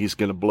feeling that he's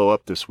going to blow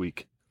up this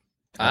week.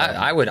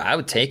 I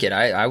would take it.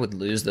 I would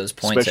lose those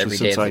points every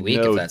day of the week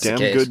if that's the case.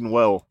 Damn good and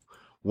well,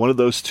 one of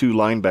those 2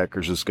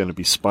 linebackers is going to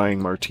be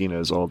spying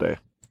Martinez all day.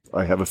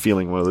 I have a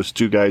feeling one of those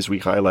 2 guys we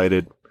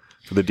highlighted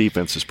for the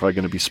defense is probably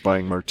going to be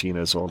spying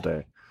Martinez all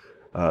day.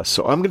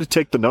 So I'm going to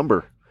take the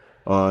number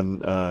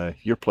on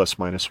your plus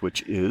minus,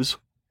 which is?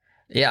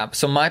 Yeah,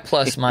 so my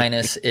plus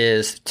minus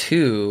is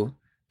 2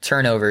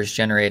 turnovers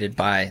generated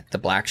by the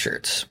black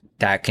shirts.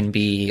 That can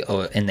be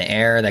in the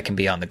air, that can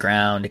be on the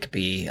ground, it could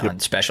be on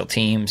special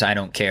teams. I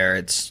don't care.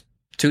 It's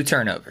 2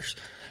 turnovers.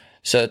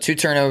 So 2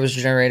 turnovers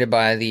generated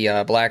by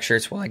the black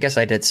shirts. Well, I guess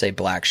I did say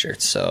black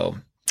shirts, so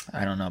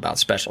I don't know about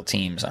special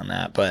teams on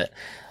that, but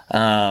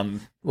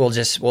we'll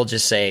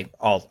just say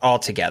all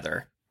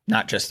together,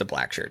 not just the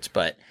black shirts,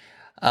 but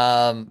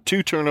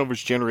 2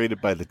 turnovers generated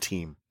by the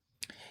team.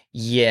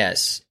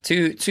 Yes,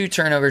 two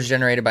turnovers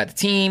generated by the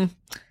team,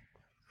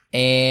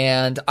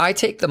 and I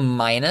take the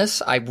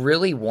minus. I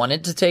really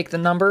wanted to take the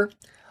number,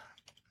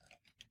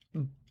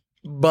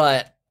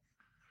 but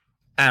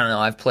I don't know.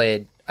 I've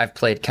played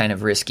kind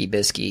of risky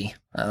bisky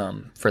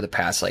for the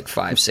past like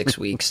 5-6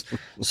 weeks,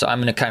 so I'm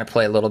going to kind of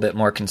play a little bit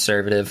more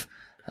conservative.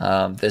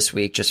 this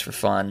week just for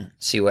fun.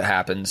 See what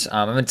happens.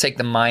 I'm going to take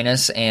the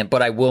minus,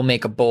 but I will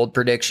make a bold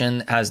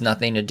prediction. It has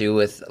nothing to do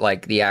with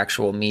like the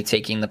actual me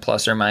taking the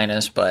plus or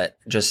minus, but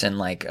just in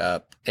like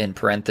in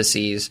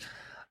parentheses,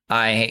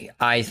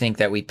 I think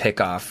that we pick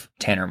off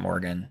Tanner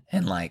Morgan,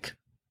 and like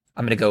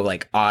I'm going to go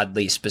like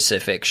oddly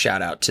specific.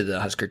 Shout out to the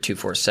Husker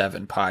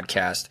 247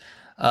 podcast.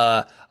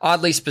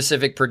 Oddly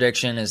specific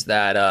prediction is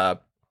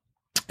that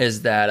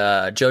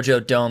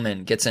JoJo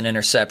Doman gets an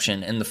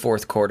interception in the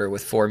fourth quarter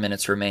with 4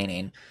 minutes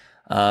remaining,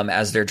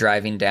 as they're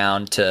driving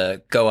down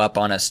to go up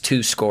on us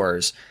 2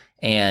 scores,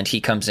 and he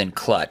comes in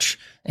clutch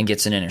and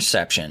gets an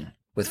interception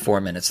with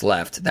 4 minutes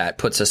left. That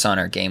puts us on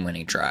our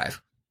game-winning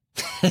drive.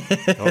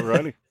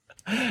 Alrighty.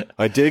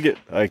 I dig it.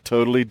 I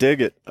totally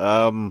dig it.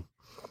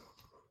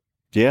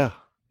 Yeah.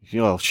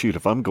 Shoot,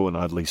 if I'm going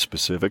oddly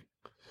specific,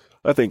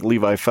 I think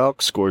Levi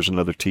Falk scores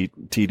another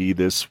TD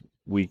this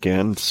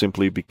weekend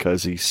simply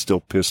because he's still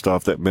pissed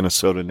off that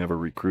Minnesota never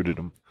recruited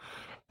him.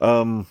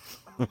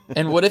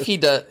 And what if he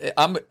does?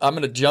 I'm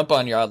going to jump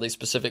on your oddly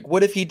specific.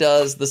 What if he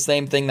does the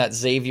same thing that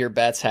Xavier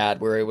Betts had,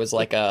 where it was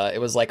like a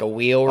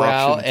wheel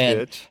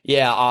route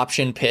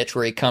option pitch,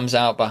 where he comes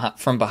out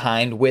from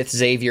behind with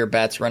Xavier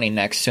Betts running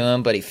next to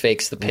him, but he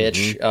fakes the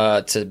pitch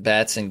to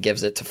Betts and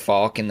gives it to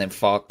Falk, and then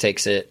Falk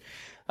takes it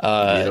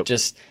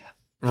just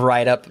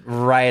right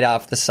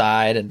off the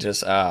side, and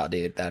just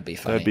dude, that'd be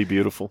funny. That'd be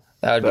beautiful.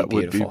 That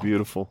would be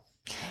beautiful.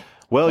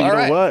 Well, you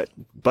know what?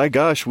 By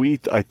gosh,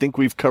 I think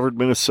we've covered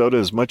Minnesota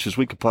as much as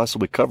we could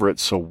possibly cover it.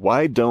 So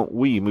why don't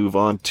we move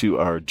on to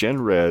our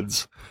Gen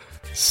Reds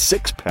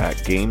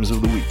 6-pack games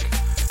of the week?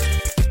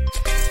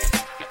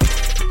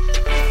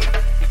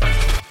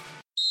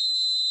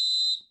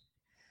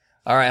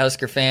 All right,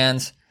 Husker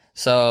fans.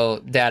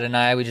 So Dad and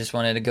I, we just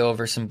wanted to go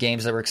over some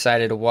games that we're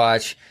excited to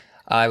watch.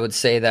 I would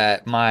say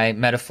that my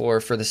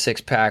metaphor for the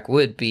 6-pack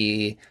would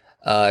be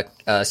a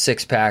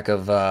 6-pack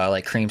of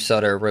like cream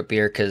soda or root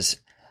beer, because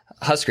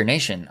Husker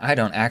Nation, I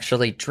don't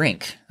actually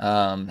drink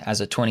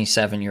as a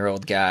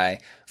 27-year-old guy,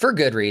 for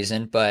good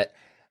reason. But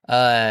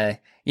I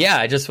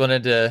just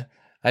wanted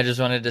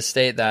to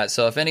state that.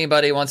 So if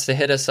anybody wants to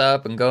hit us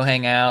up and go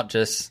hang out,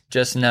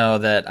 just know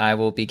that I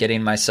will be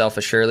getting myself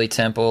a Shirley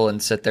Temple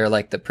and sit there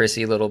like the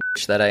prissy little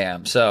bitch that I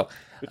am. So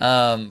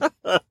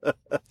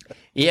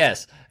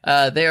yes,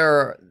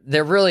 there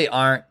really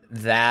aren't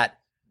that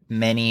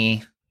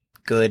many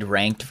good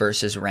ranked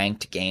versus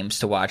ranked games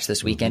to watch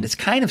this weekend. It's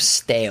kind of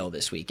stale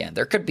this weekend.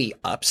 There could be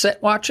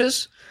upset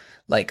watches,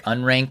 like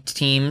unranked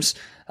teams,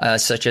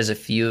 such as a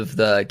few of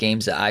the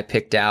games that I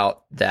picked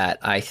out that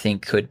I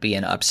think could be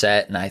an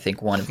upset, and I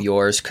think one of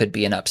yours could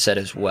be an upset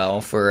as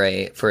well for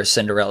a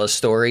Cinderella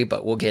story,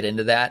 but we'll get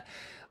into that.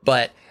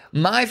 But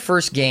my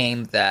first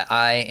game that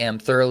I am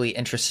thoroughly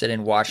interested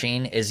in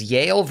watching is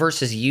Yale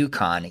versus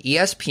UConn.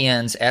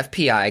 ESPN's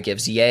FPI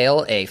gives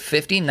Yale a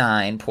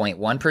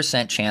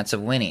 59.1% chance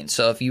of winning.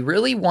 So if you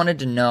really wanted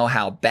to know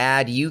how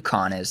bad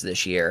UConn is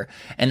this year,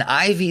 an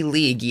Ivy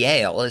League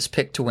Yale is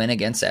picked to win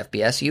against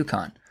FBS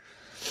UConn.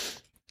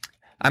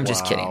 I'm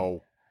just kidding.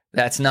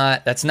 That's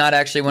not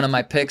actually one of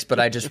my picks, but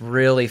I just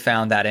really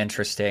found that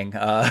interesting.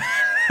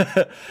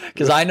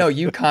 Because I know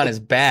UConn is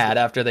bad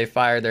after they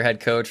fired their head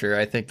coach, or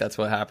I think that's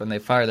what happened. They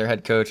fired their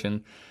head coach,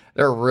 and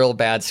they're a real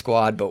bad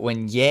squad. But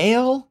when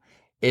Yale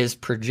is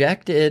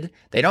projected,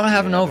 they don't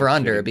have an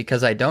over-under,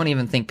 because I don't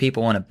even think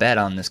people want to bet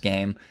on this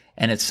game.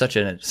 And it's such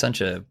a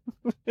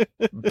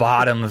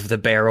bottom of the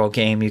barrel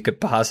game you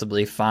could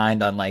possibly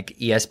find on like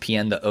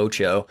ESPN the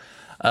Ocho.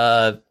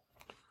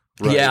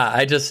 Right. Yeah,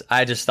 I just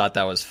thought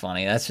that was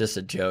funny. That's just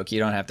a joke. You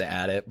don't have to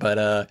add it.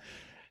 But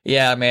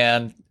yeah,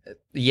 man.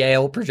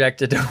 Yale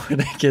projected to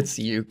win against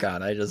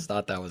UConn. I just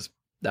thought that was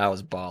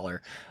baller.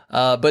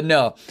 But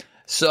no.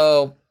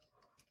 So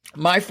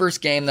my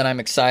first game that I'm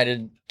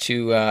excited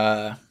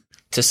to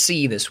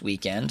see this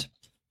weekend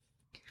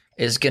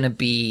is going to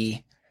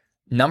be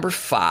number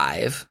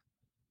 5-1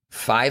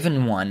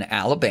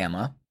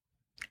 Alabama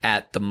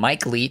at the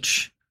Mike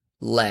Leach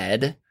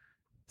led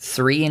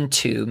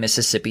 3-2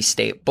 Mississippi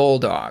State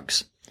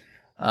Bulldogs.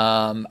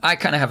 I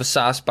kind of have a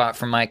soft spot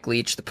for Mike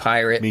Leach, the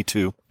Pirate. Me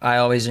too. I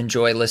always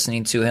enjoy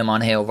listening to him on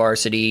Hail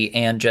Varsity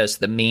and just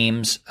the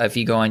memes. If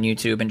you go on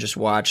YouTube and just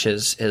watch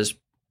his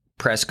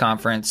press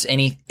conference,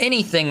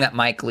 anything that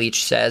Mike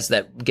Leach says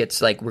that gets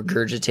like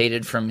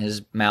regurgitated from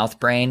his mouth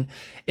brain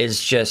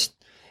is just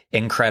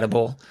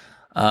incredible.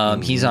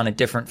 He's on a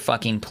different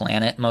fucking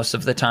planet most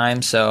of the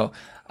time. So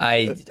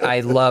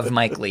I love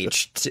Mike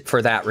Leach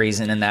for that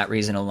reason and that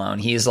reason alone.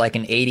 He's like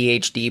an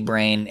ADHD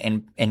brain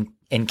and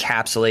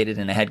encapsulated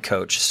in a head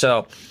coach.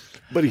 So,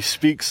 but he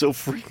speaks so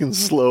freaking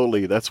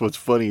slowly. That's what's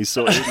funny. He's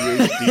so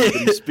ADHD,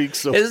 but he speaks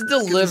so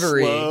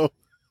slow.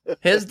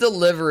 His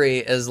delivery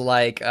is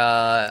like,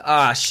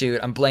 shoot,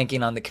 I'm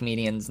blanking on the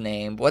comedian's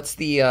name. What's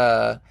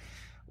that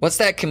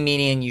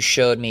comedian you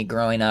showed me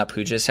growing up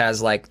who just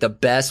has like the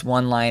best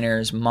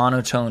one-liners,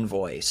 monotone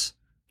voice?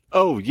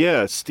 Oh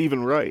yeah,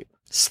 Stephen Wright.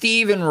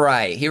 Stephen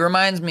Wright. He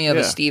reminds me of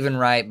a Stephen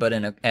Wright, but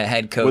in a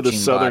head coaching with a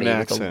southern body,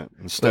 accent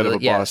instead of a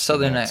Boston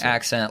southern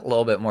accent, a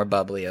little bit more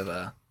bubbly of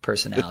a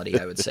personality,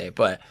 I would say.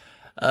 But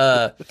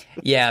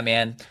yeah,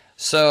 man.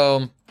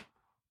 So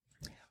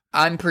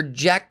I'm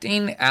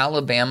projecting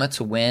Alabama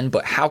to win,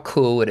 but how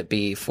cool would it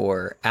be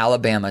for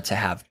Alabama to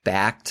have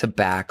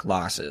back-to-back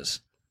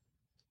losses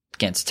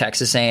against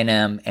Texas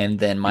A&M and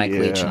then Mike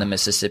Leach and the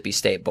Mississippi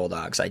State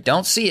Bulldogs? I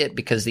don't see it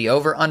because the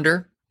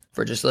over-under, if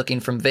we're just looking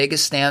from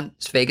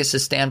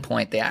Vegas's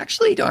standpoint, they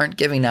actually aren't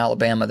giving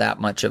Alabama that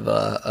much of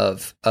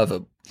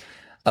an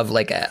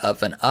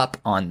up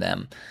on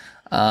them.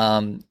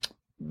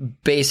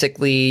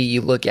 Basically,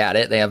 you look at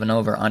it, they have an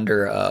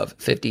over-under of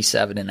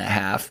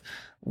 57.5,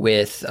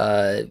 with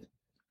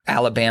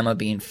Alabama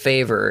being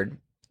favored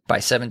by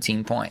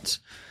 17 points.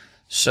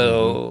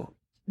 So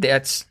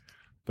that's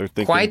They're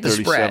thinking quite the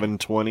spread.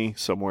 37-20,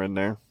 somewhere in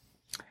there.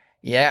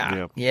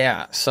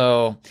 Yeah.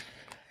 So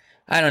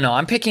I don't know.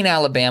 I'm picking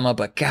Alabama,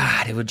 but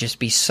God, it would just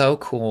be so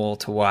cool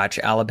to watch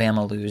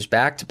Alabama lose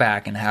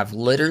back-to-back and have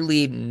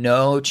literally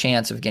no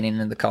chance of getting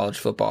into the college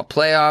football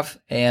playoff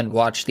and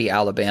watch the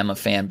Alabama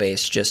fan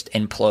base just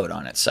implode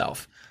on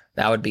itself.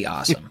 That would be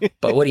awesome.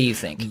 But what do you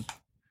think?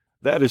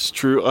 That is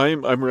true.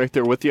 I'm right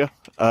there with you.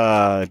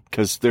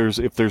 Because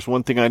if there's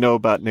one thing I know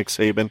about Nick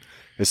Saban,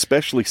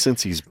 especially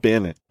since he's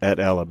been at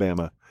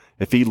Alabama,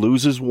 if he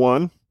loses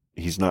one,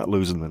 he's not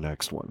losing the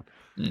next one.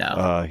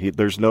 No.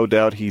 There's no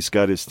doubt he's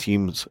got his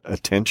team's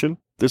attention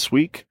this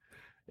week,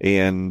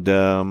 and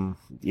I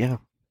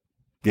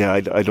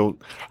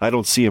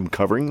don't see him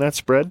covering that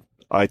spread.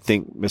 I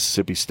think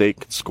Mississippi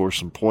State can score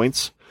some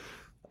points.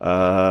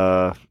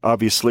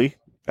 Obviously,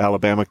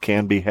 Alabama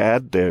can be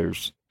had.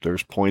 There's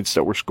points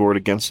that were scored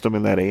against them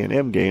in that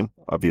A&M game,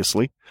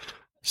 obviously.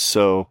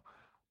 So,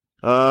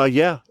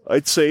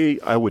 I'd say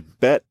I would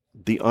bet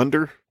the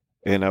under,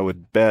 and I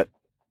would bet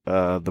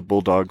the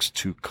Bulldogs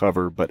to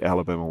cover, but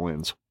Alabama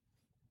wins.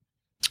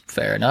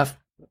 Fair enough.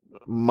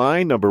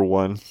 My number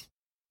one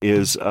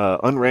is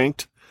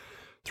unranked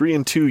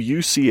 3-2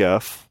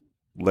 UCF,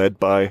 led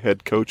by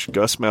head coach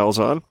Gus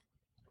Malzahn,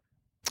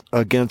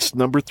 against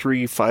number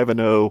 3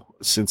 5-0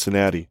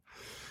 Cincinnati.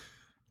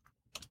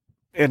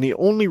 And the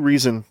only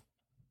reason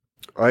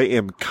I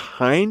am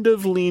kind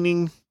of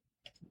leaning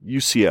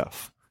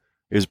UCF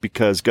is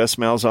because Gus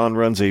Malzahn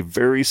runs a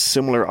very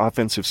similar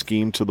offensive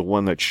scheme to the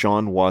one that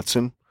Sean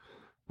Watson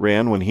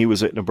ran when he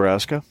was at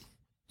Nebraska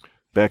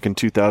back in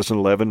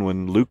 2011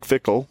 when Luke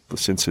Fickell, the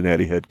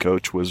Cincinnati head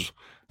coach, was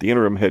the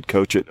interim head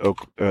coach at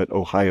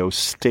Ohio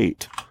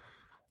State.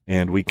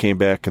 And we came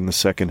back in the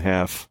second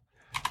half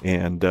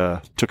and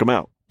took him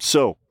out.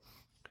 So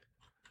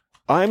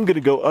I'm going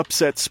to go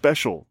upset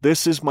special.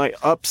 This is my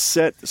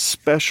upset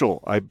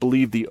special. I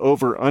believe the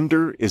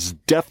over-under is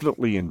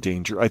definitely in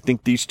danger. I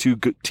think these two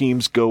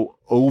teams go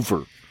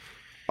over.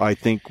 I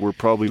think we're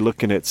probably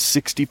looking at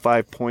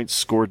 65 points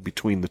scored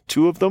between the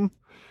two of them,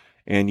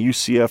 and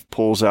UCF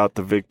pulls out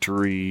the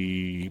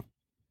victory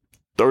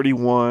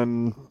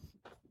 31.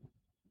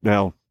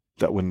 Now,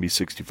 that wouldn't be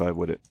 65,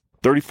 would it?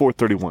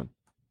 34-31.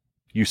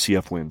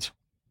 UCF wins.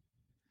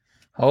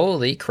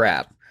 Holy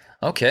crap.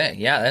 Okay,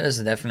 yeah, that is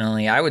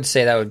definitely, I would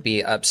say that would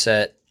be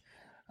upset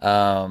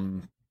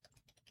of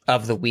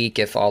the week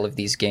if all of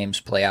these games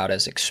play out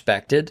as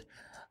expected.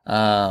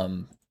 I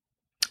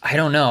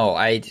don't know.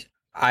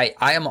 I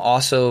am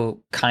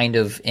also kind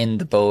of in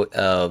the boat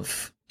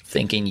of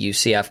thinking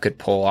UCF could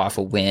pull off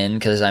a win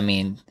because I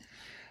mean,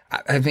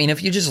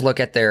 if you just look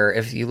at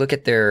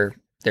their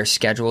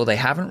schedule, they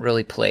haven't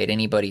really played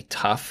anybody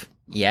tough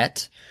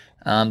yet.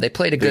 They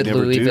played a good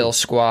Louisville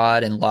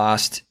squad and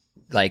lost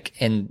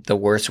like in the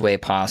worst way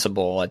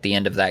possible at the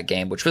end of that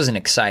game, which was an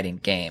exciting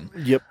game.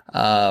 Yep.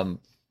 And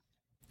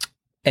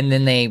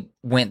then they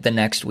went the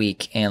next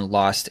week and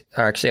lost.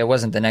 Or actually, it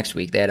wasn't the next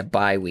week. They had a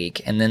bye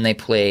week. And then they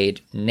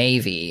played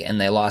Navy and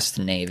they lost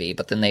to Navy.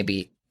 But then they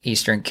beat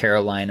Eastern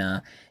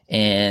Carolina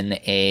in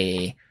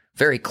a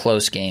very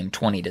close game,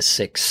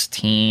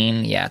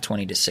 20-16. Yeah,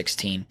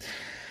 20-16.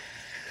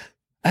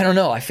 I don't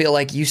know. I feel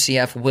like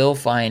UCF will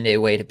find a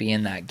way to be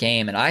in that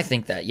game. And I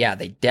think that, yeah,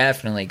 they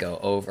definitely go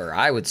over.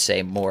 I would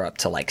say more up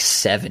to like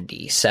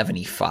 70,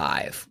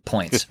 75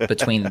 points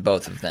between the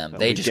both of them.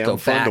 They just go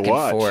back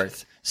and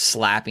forth,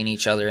 slapping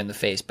each other in the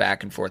face,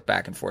 back and forth,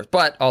 back and forth.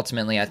 But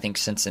ultimately, I think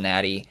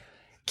Cincinnati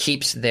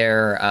keeps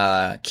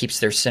their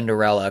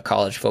Cinderella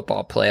college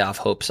football playoff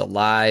hopes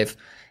alive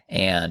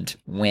and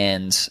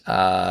wins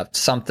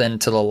something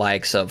to the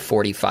likes of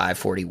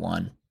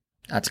 45-41.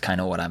 That's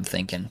kind of what I'm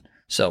thinking.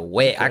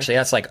 So actually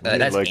that's like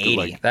that's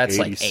 80. That's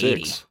 86. Like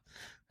 80.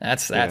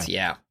 That's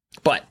yeah.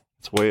 But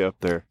it's way up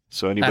there.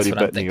 So anybody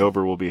betting the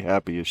over will be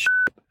happy as shit.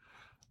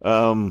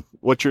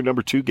 What's your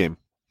number 2 game?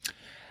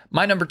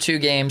 My number 2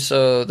 game.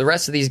 So the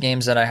rest of these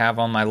games that I have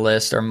on my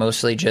list are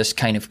mostly just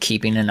kind of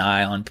keeping an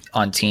eye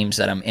on teams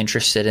that I'm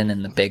interested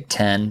in the Big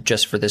Ten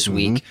just for this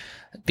week,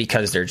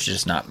 because there's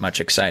just not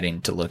much exciting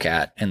to look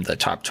at in the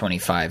top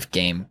 25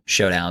 game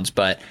showdowns.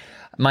 But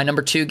my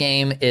number 2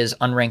 game is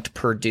unranked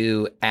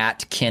Purdue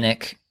at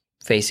Kinnick,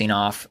 facing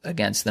off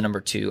against the number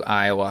 2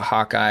 Iowa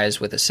Hawkeyes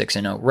with a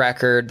 6-0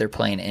 record. They're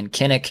playing in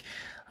Kinnick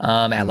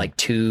at like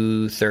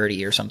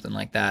 2:30 or something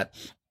like that.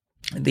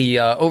 The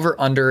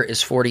over-under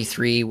is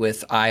 43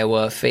 with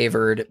Iowa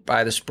favored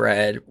by the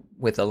spread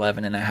with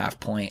 11.5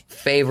 point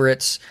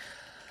favorites.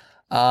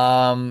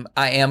 I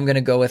am going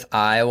to go with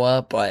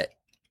Iowa, but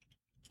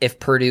if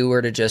Purdue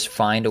were to just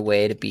find a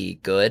way to be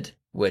good,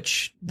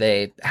 which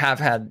they have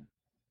had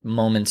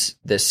moments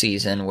this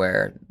season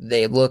where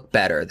they look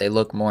better, they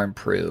look more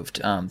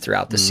improved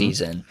throughout the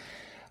season.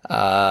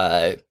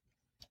 I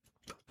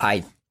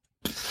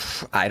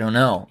don't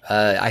know.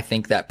 I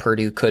think that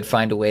Purdue could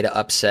find a way to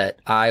upset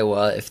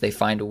Iowa if they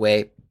find a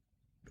way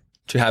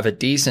to have a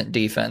decent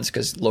defense,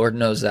 because Lord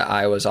knows that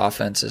Iowa's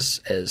offense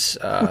is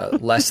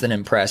less than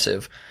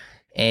impressive.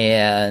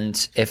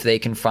 And if they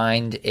can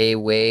find a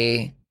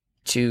way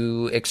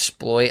to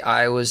exploit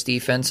Iowa's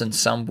defense in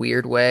some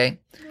weird way,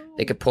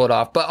 they could pull it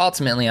off. But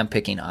ultimately, I'm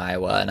picking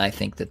Iowa, and I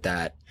think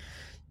that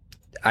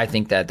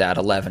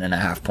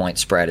 11.5 point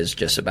spread is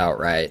just about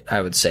right.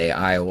 I would say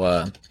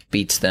Iowa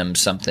beats them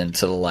something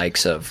to the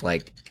likes of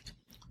like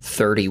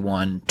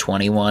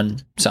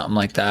 31-21, something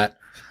like that.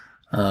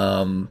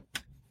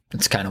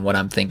 That's kind of what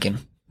I'm thinking.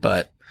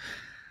 But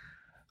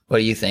what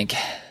do you think?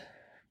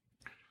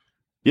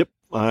 Yep,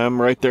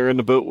 I'm right there in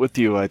the boat with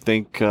you. I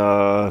think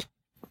I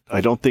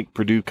don't think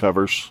Purdue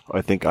covers.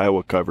 I think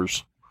Iowa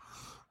covers.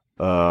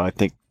 I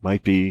think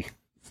might be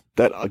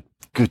that.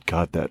 Good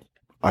God, that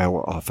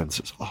Iowa offense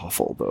is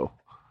awful, though.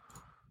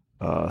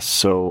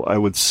 So I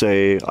would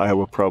say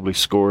Iowa probably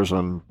scores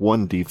on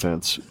one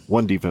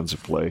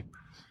defensive play,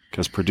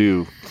 because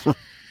Purdue,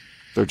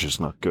 they're just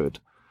not good.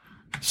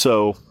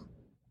 So,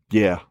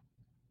 yeah,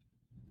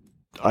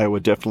 Iowa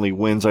definitely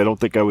wins. I don't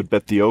think I would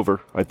bet the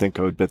over. I think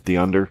I would bet the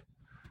under,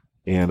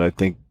 and I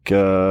think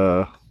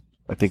Purdue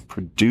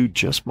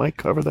just might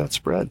cover that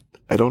spread.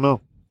 I don't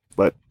know,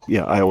 but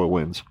yeah, Iowa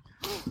wins.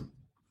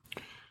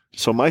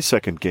 So my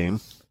second game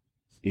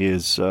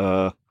is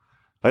I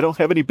don't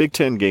have any Big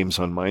Ten games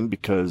on mine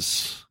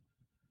because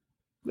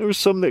there was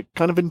some that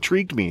kind of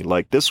intrigued me,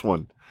 like this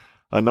one.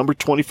 Number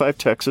 25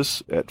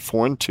 Texas at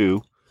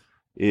 4-2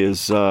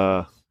 is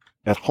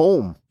at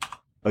home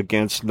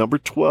against number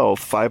 12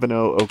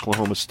 5-0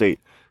 Oklahoma State,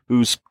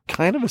 who's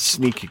kind of a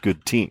sneaky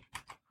good team.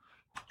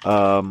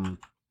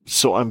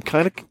 So I'm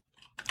kind of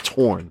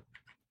torn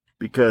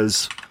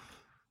because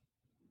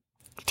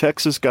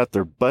Texas got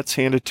their butts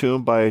handed to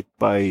them by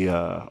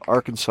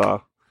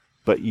Arkansas,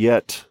 but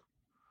yet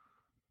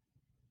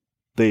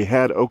they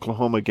had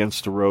Oklahoma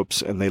against the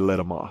ropes and they let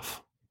them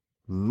off.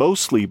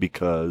 Mostly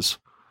because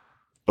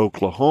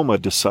Oklahoma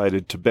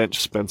decided to bench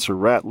Spencer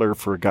Rattler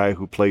for a guy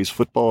who plays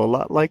football a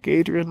lot like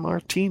Adrian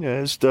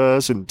Martinez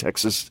does, and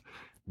Texas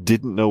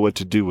didn't know what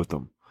to do with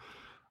them.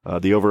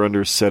 The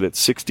over-under is set at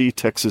 60.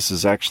 Texas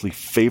is actually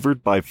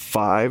favored by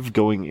 5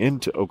 going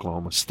into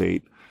Oklahoma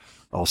State.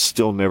 I'll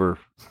still never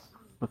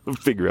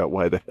figure out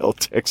why the hell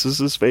Texas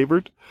is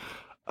favored.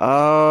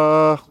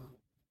 Dang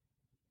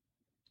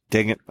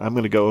it. I'm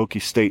going to go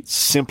Okie State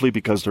simply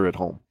because they're at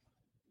home.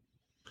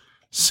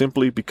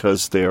 Simply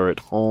because they are at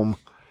home.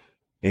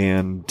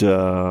 And,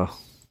 yeah,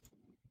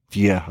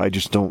 I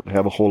just don't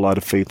have a whole lot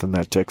of faith in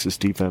that Texas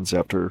defense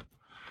after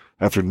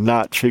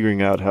not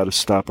figuring out how to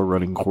stop a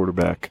running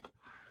quarterback.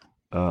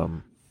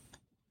 Though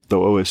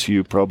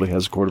OSU probably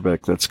has a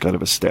quarterback that's kind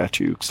of a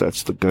statue, because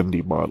that's the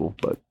Gundy model.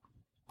 But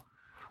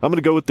I'm going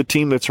to go with the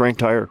team that's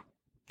ranked higher,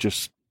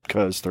 just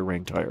because they're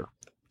ranked higher.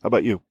 How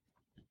about you?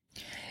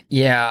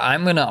 Yeah,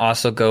 I'm going to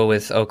also go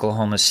with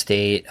Oklahoma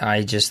State.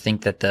 I just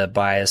think that the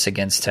bias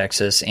against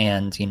Texas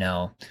and,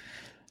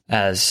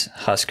 as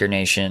Husker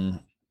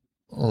Nation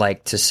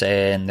like to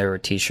say, and there were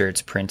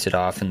T-shirts printed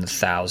off in the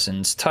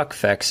thousands, Tuck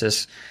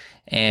Fexus.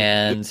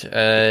 And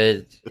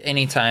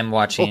anytime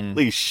watching...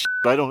 Holy shit,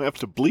 I don't have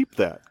to bleep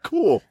that.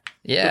 Cool.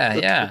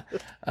 Yeah.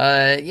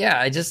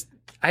 I just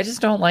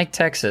don't like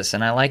Texas,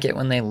 and I like it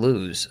when they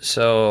lose.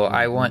 So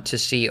I want to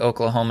see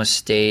Oklahoma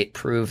State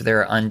prove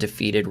their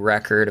undefeated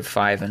record of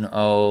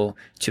 5-0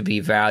 to be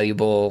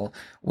valuable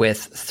with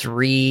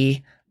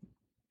three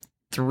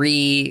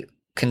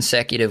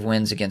consecutive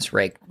wins against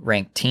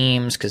ranked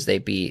teams, because they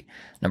beat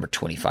number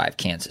 25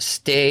 Kansas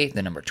State,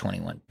 the number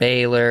 21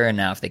 Baylor, and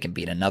now if they can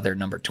beat another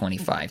number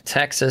 25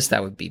 Texas,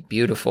 that would be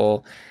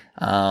beautiful.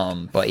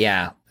 But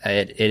yeah,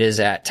 it is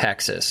at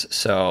Texas,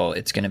 so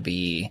it's going to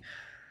be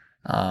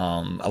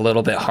a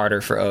little bit harder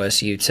for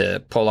OSU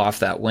to pull off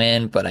that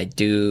win, but I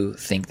do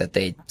think that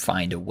they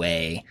find a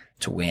way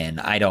to win.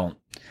 I don't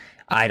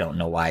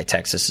know why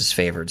Texas is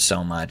favored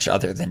so much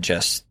other than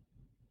just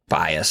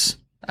bias.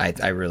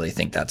 I really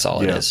think that's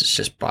all it is. It's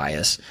just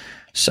bias.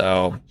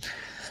 So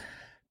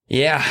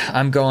yeah,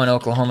 I'm going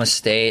Oklahoma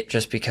State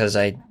just because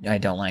I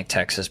don't like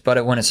Texas, but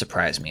it wouldn't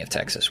surprise me if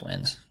Texas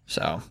wins.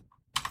 So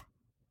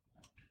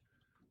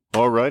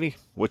alrighty.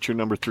 What's your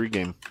number 3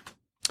 game?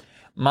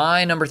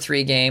 My number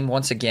 3 game,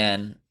 once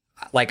again,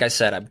 like I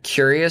said, I'm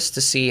curious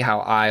to see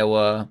how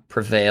Iowa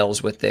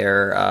prevails with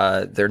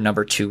their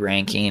number 2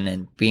 ranking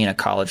and being a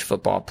college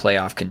football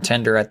playoff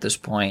contender at this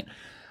point.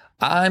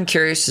 I'm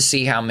curious to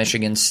see how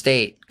Michigan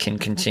State can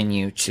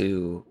continue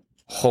to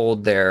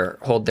hold their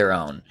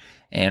own.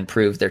 and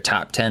prove their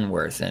top 10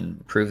 worth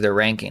and prove their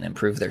ranking and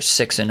prove their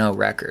 6-0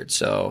 record.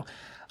 So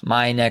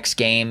my next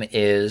game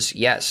is,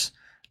 yes,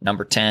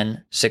 number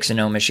 10,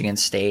 6-0 Michigan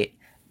State,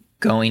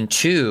 going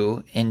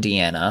to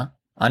Indiana,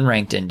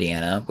 unranked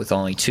Indiana, with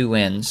only 2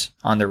 wins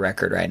on the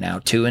record right now,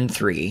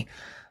 2-3,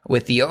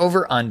 with the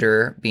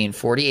over-under being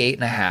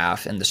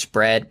 48.5 and the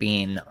spread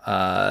being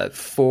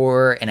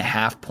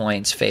 4.5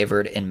 points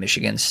favored in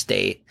Michigan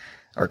State,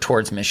 or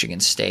towards Michigan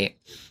State.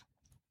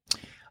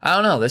 I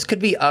don't know. This could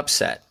be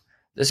upset.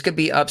 This could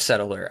be upset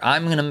alert.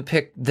 I'm going to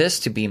pick this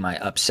to be my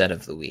upset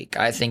of the week.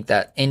 I think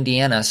that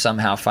Indiana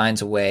somehow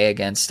finds a way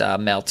against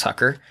Mel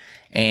Tucker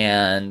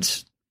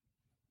and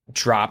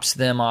drops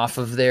them off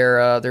of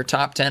their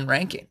top 10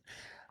 ranking.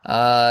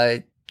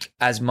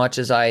 As much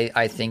as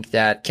I think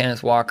that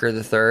Kenneth Walker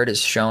III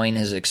is showing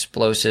his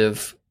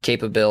explosive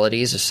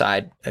capabilities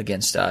aside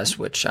against us,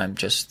 which I'm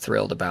just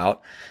thrilled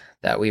about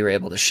that we were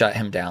able to shut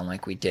him down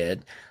like we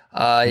did.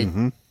 I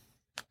don't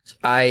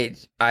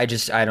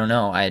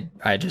know.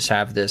 I just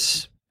have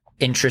this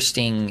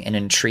interesting and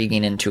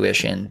intriguing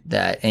intuition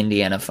that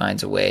Indiana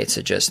finds a way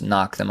to just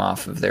knock them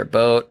off of their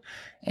boat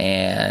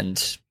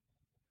and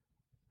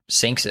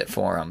sinks it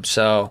for them.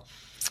 So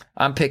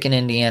I'm picking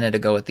Indiana to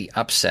go with the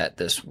upset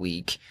this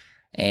week.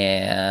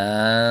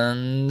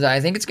 And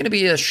I think it's going to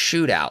be a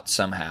shootout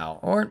somehow.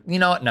 Or, you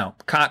know what? No,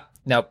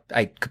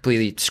 I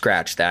completely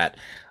scratched that.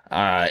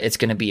 It's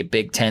going to be a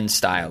Big Ten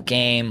style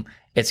game.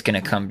 It's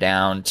going to come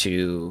down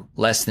to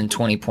less than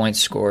 20 points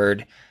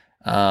scored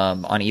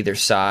on either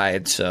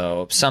side.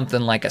 So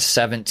something like a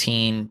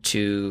 17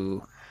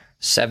 to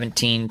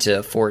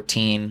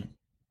 14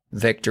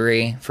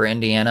 victory for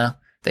Indiana.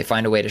 They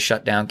find a way to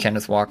shut down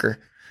Kenneth Walker.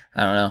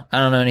 I don't know. I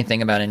don't know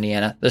anything about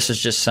Indiana. This is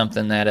just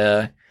something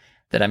that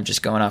I'm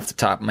just going off the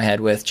top of my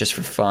head with just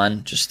for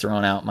fun, just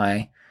throwing out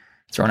my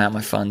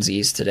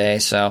funsies today.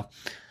 So,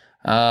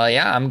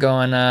 I'm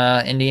going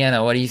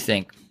Indiana. What do you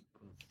think?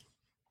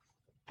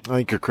 I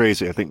think you're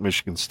crazy. I think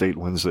Michigan State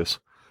wins this.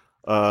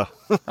 Oh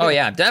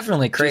yeah,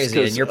 definitely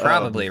crazy, and you're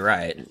probably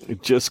right.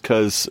 Just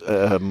because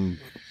I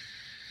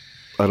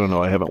don't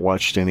know, I haven't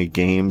watched any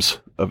games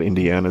of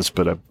Indiana's,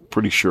 but I'm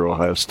pretty sure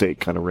Ohio State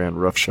kind of ran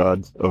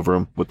roughshod over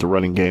them with the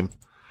running game,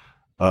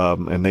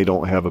 and they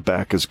don't have a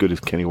back as good as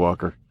Kenny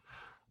Walker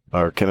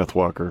or Kenneth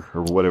Walker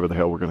or whatever the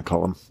hell we're going to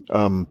call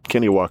him.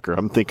 Kenny Walker.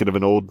 I'm thinking of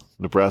an old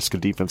Nebraska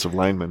defensive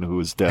lineman who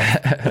was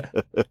deaf.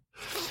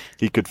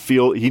 He could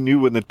feel. He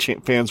knew when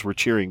the fans were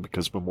cheering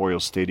because Memorial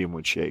Stadium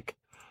would shake.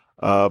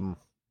 I'm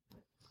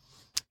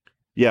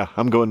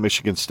going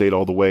Michigan State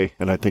all the way,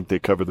 and I think they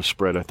cover the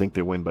spread. I think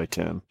they win by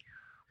 10.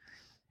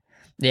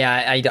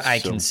 Yeah, I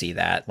can see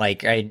that.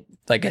 Like I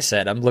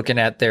said, I'm looking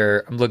at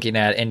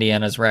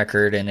Indiana's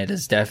record, and it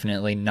is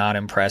definitely not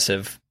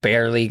impressive.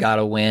 Barely got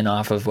a win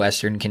off of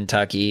Western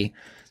Kentucky,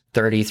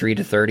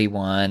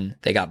 33-31.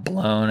 They got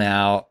blown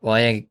out. Well,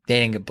 they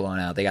didn't get blown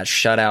out. They got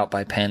shut out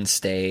by Penn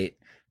State.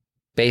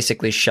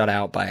 Basically shut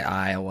out by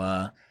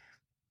Iowa.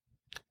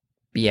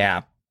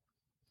 Yeah,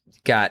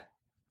 got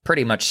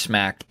pretty much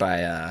smacked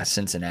by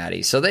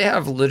Cincinnati. So they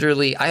have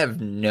literally, I have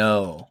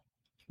no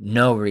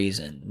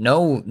reason,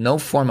 no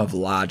form of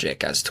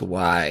logic as to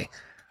why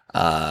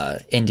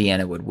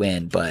Indiana would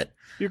win. But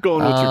you're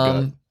going with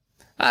your gut.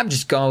 I'm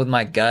just going with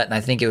my gut, and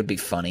I think it would be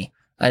funny.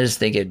 I just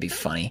think it'd be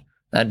funny.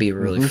 That'd be a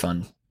really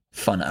fun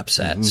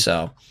upset. Mm-hmm.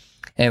 So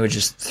it would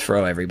just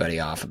throw everybody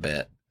off a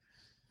bit.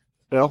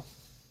 Well,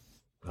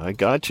 I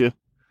got you.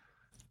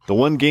 The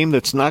one game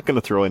that's not going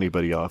to throw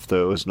anybody off,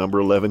 though, is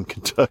number 11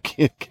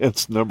 Kentucky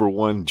against number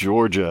 1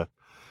 Georgia.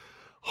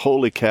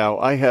 Holy cow.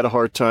 I had a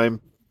hard time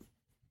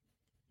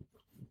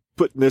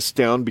putting this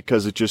down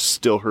because it just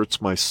still hurts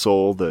my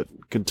soul that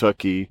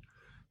Kentucky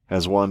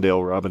has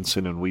Wan'Dale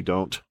Robinson and we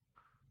don't.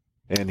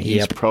 And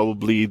he's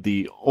probably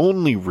the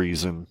only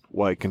reason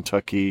why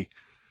Kentucky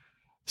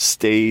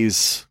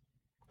stays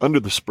under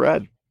the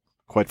spread.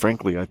 Quite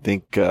frankly, I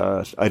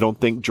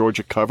don't think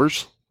Georgia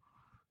covers.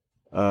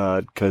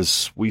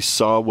 Because we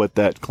saw what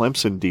that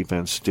Clemson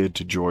defense did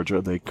to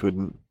Georgia. The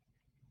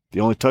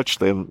only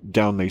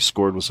touchdown they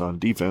scored was on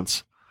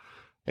defense.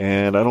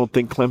 And I don't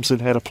think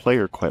Clemson had a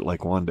player quite like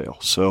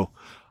Wan'Dale. So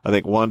I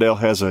think Wan'Dale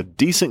has a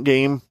decent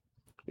game.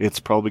 It's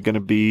probably going to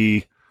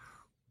be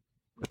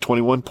a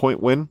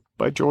 21-point win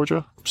by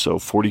Georgia. So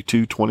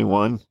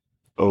 42-21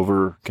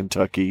 over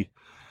Kentucky.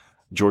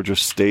 Georgia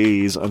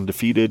stays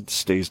undefeated,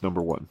 stays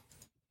number 1.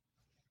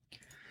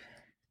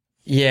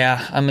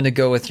 Yeah, I'm going to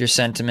go with your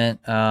sentiment.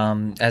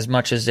 As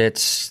much as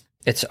it's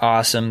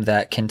awesome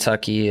that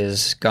Kentucky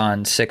has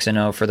gone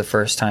 6-0 for the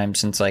first time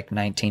since like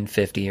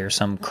 1950 or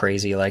some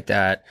crazy like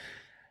that,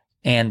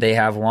 and they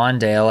have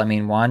Wan'Dale. I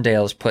mean,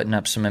 Wan'Dale's putting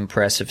up some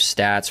impressive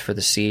stats for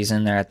the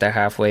season. They're at the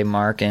halfway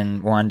mark,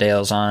 and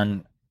Wan'Dale's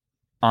on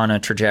a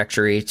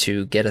trajectory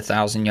to get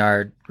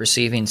 1,000-yard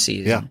receiving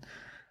season.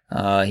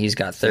 Yeah. He's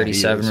got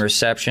 37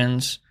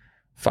 receptions,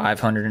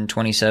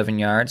 527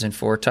 yards, and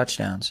 4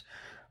 touchdowns.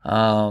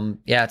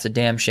 It's a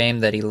damn shame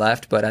that he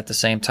left, but at the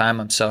same time,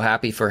 I'm so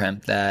happy for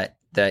him that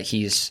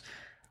he's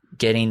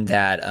getting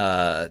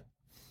that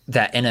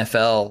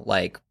NFL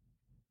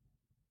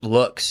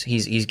looks.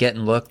 He's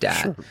getting looked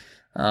at.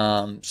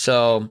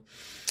 So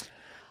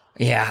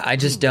yeah, I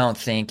just don't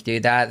think,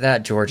 dude,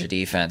 that Georgia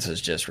defense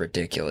is just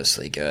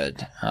ridiculously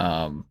good.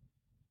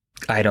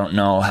 I don't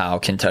know how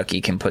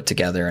Kentucky can put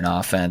together an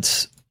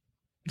offense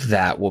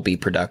that will be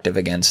productive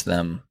against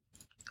them.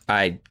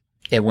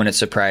 It wouldn't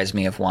surprise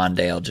me if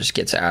Wandale just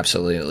gets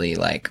absolutely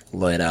like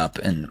lit up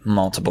in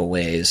multiple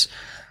ways.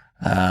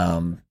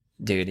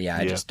 Dude,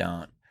 I just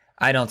don't.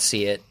 I don't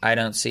see it. I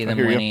don't see them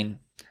winning.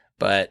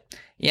 But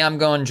yeah, I'm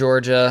going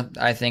Georgia.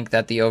 I think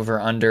that the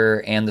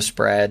over-under and the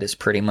spread is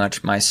pretty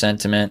much my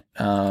sentiment.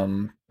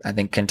 I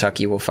think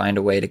Kentucky will find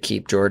a way to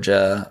keep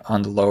Georgia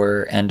on the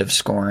lower end of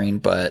scoring,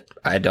 but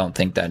I don't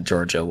think that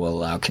Georgia will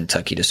allow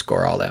Kentucky to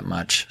score all that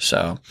much.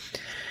 So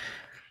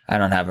I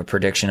don't have a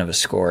prediction of a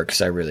score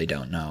because I really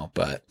don't know,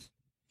 but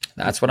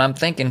that's what I'm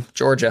thinking.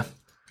 Georgia.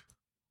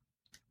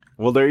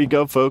 Well, there you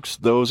go, folks.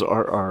 Those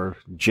are our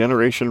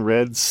Generation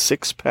Red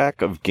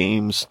 6-pack of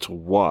games to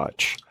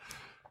watch.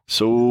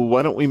 So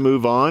why don't we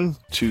move on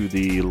to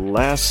the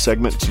last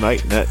segment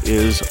tonight, and that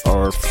is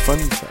our fun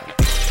fact.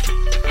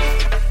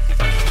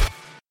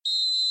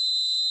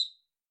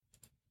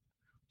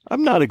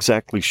 I'm not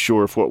exactly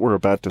sure if what we're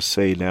about to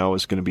say now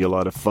is going to be a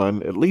lot of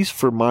fun, at least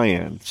for my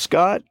end.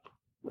 Scott,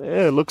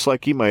 it looks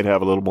like he might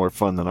have a little more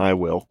fun than I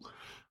will.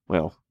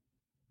 Well,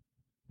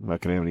 I'm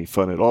not going to have any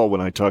fun at all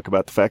when I talk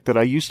about the fact that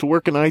I used to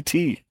work in IT.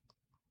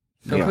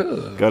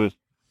 Yeah,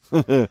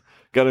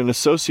 got an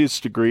associate's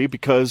degree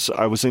because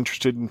I was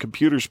interested in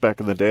computers back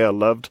in the day. I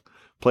loved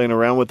playing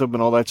around with them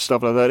and all that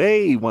stuff. And I thought,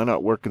 hey, why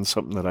not work in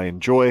something that I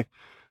enjoy?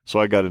 So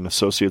I got an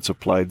associate's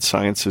applied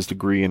sciences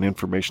degree in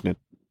information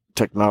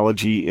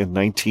technology in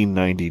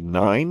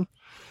 1999.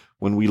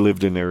 When we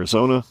lived in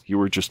Arizona, you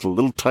were just a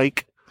little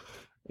tyke.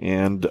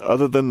 And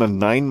other than the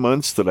 9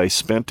 months that I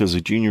spent as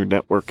a junior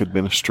network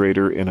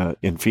administrator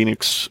in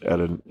Phoenix at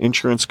an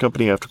insurance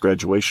company after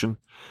graduation,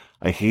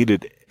 I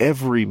hated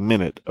every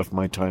minute of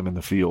my time in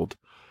the field.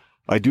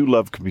 I do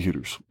love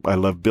computers. I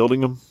love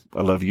building them.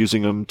 I love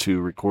using them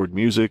to record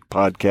music,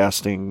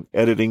 podcasting,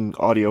 editing,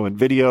 audio and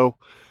video,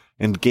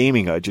 and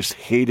gaming. I just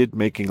hated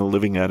making a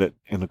living at it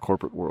in the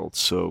corporate world.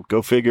 So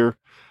go figure.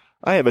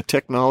 I have a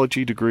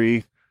technology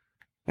degree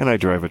and I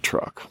drive a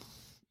truck.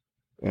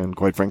 And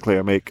quite frankly,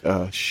 I make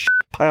a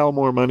pile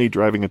more money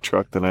driving a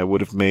truck than I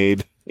would have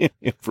made in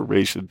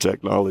information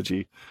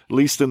technology, at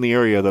least in the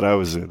area that I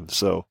was in.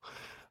 So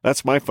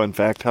that's my fun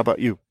fact. How about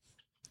you?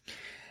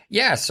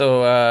 Yeah,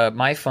 so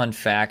my fun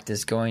fact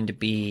is going to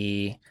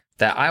be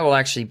that I will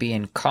actually be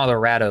in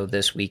Colorado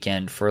this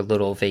weekend for a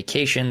little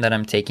vacation that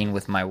I'm taking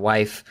with my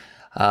wife,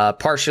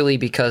 partially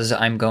because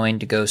I'm going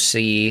to go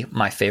see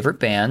my favorite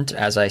band,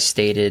 as I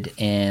stated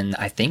in,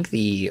 I think,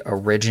 the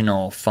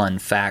original fun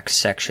fact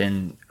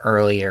section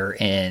earlier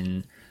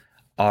in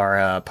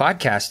our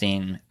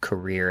podcasting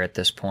career at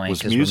this point,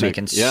 because we're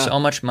making so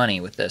much money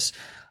with this,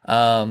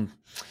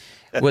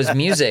 was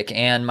music.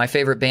 And my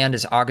favorite band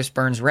is August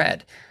Burns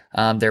Red.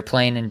 They're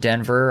playing in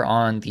Denver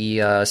on the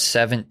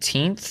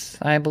 17th,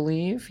 I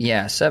believe.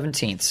 Yeah,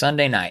 17th,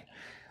 Sunday night.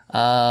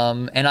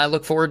 And I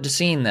look forward to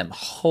seeing them,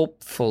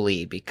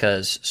 hopefully,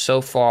 because so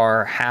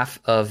far half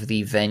of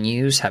the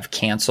venues have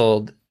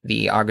canceled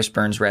the August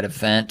Burns Red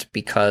event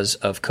because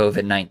of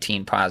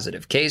COVID-19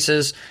 positive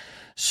cases.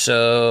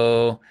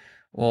 So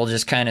we'll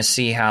just kind of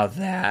see how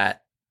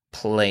that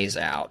plays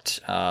out.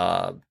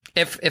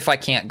 If I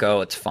can't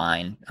go, it's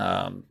fine.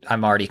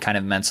 I'm already kind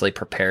of mentally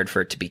prepared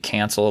for it to be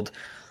canceled.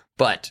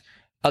 But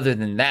other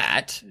than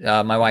that,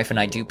 my wife and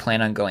I do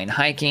plan on going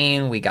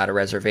hiking. We got a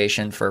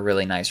reservation for a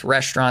really nice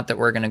restaurant that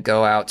we're going to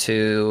go out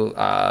to.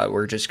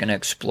 We're just going to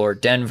explore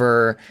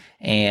Denver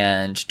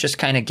and just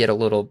kind of get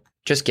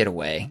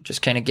away,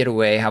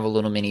 have a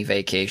little mini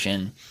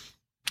vacation.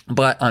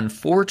 But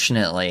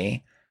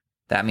unfortunately,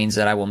 that means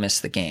that I will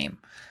miss the game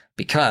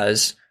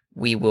because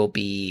we will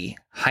be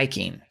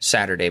hiking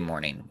Saturday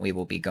morning. We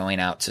will be going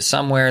out to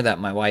somewhere that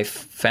my wife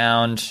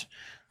found.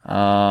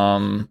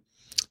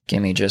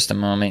 Give me just a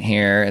moment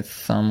here. It's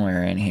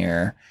somewhere in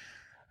here.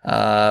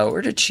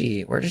 Where did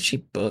she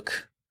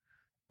book?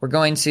 We're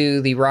going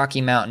to the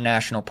Rocky Mountain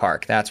National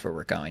Park. That's where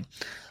we're going.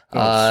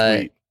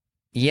 Sweet.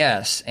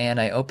 Yes, and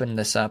I opened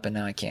this up and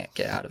now I can't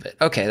get out of it.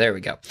 Okay, there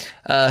we go.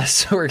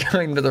 So we're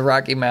going to the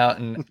Rocky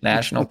Mountain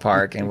National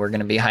Park and we're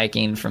going to be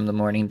hiking from the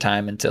morning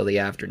time until the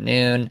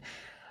afternoon.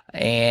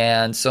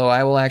 And so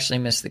I will actually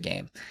miss the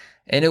game.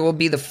 And it will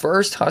be the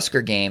first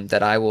Husker game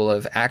that I will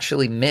have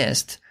actually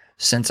missed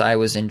since I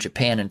was in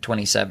Japan in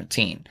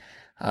 2017.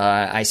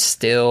 I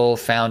still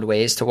found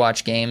ways to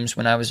watch games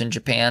when I was in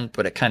Japan,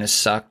 but it kind of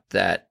sucked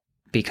that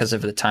because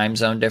of the time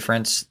zone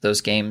difference,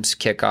 those games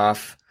kick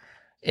off,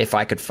 if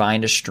I could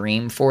find a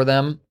stream for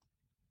them,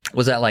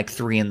 was at like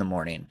 3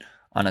 a.m.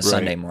 on a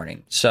Sunday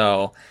morning.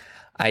 So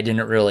I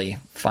didn't really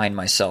find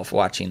myself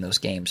watching those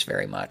games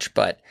very much.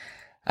 But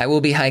I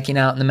will be hiking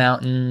out in the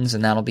mountains,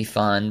 and that'll be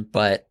fun.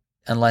 But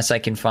unless I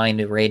can find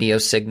a radio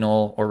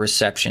signal or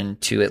reception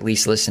to at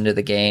least listen to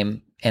the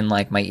game in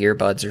like my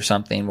earbuds or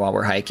something while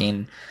we're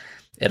hiking,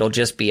 it'll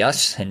just be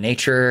us and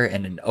nature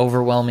and an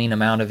overwhelming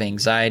amount of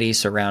anxiety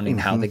surrounding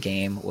how the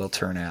game will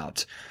turn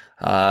out.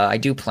 I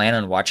do plan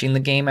on watching the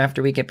game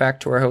after we get back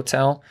to our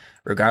hotel,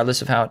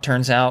 regardless of how it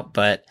turns out,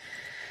 but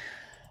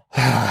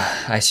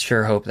I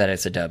sure hope that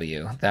it's a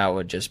W. That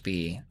would just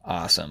be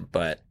awesome.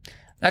 But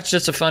that's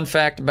just a fun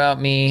fact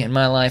about me and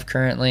my life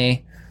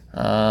currently.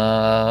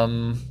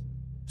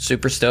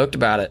 Super stoked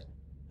about it.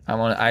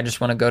 I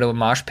just want to go to a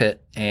mosh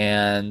pit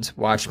and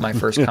watch my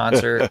first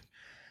concert.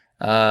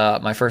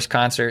 My first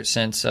concert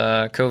since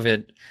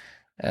COVID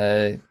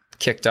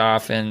kicked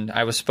off, and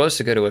I was supposed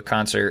to go to a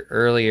concert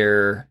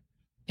earlier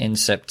in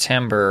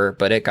September,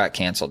 but it got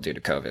canceled due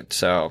to COVID.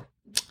 So,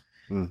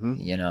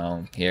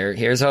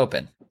 here's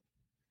hoping.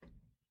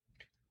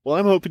 Well,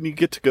 I'm hoping you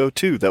get to go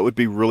too. That would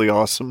be really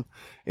awesome.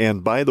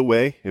 And by the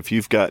way, if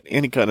you've got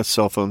any kind of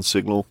cell phone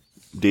signal,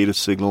 data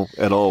signal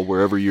at all,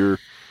 wherever you're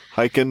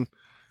hiking,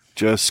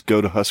 just go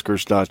to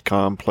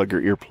Huskers.com, plug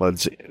your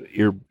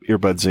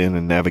earbuds in,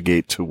 and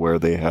navigate to where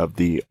they have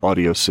the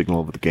audio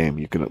signal of the game.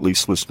 You can at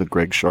least listen to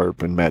Greg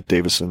Sharp and Matt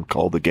Davison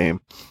call the game.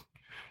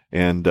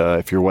 And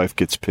if your wife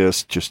gets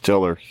pissed, just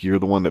tell her you're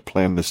the one that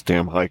planned this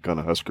damn hike on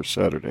a Husker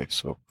Saturday.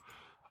 So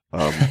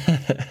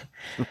that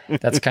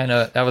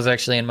was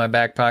actually in my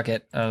back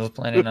pocket. I was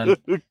planning on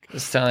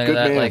just telling her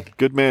that. Man,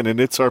 good man. And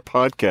it's our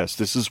podcast.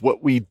 This is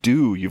what we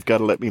do. You've got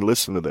to let me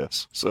listen to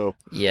this. So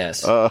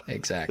yes,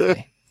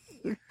 exactly.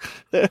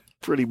 That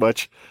pretty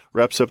much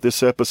wraps up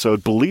this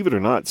episode. Believe it or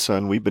not,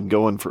 son, we've been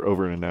going for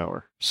over an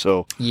hour.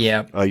 So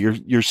yeah,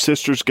 your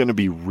sister's going to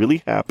be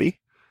really happy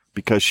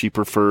because she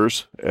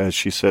prefers, as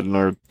she said in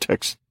our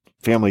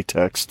family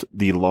text,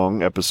 the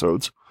long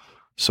episodes.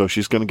 So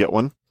she's going to get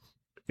one.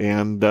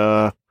 And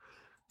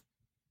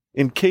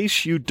in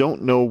case you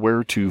don't know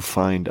where to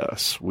find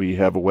us, we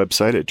have a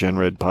website at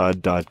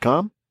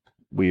genredpod.com.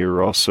 We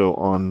are also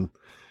on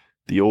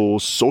the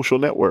old social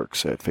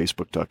networks at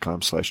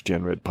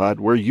facebook.com/genredpod,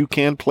 where you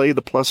can play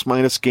the plus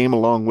minus game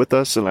along with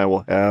us. And I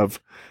will have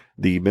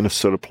the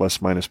Minnesota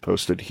plus minus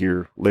posted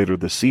here later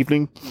this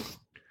evening.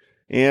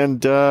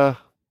 And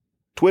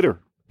Twitter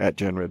at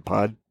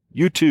GenRedPod.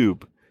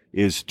 YouTube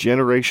is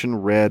Generation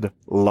Red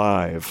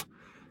Live,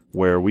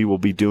 where we will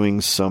be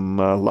doing some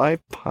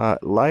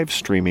live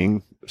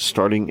streaming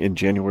starting in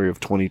January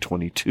of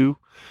 2022.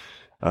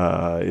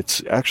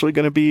 It's actually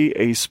going to be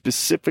a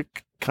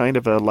specific kind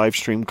of a live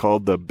stream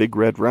called the Big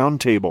Red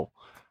Roundtable,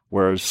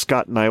 where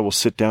Scott and I will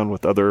sit down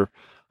with other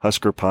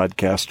Husker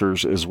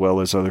podcasters as well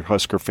as other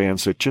Husker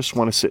fans that just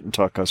want to sit and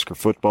talk Husker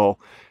football.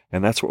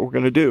 And that's what we're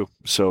going to do.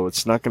 So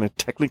it's not going to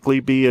technically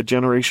be a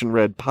Generation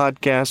Red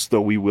podcast, though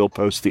we will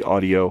post the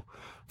audio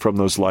from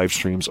those live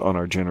streams on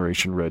our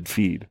Generation Red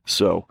feed.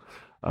 So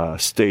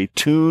stay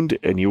tuned,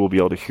 and you will be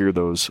able to hear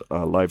those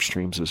live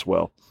streams as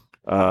well.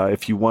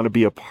 If you want to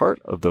be a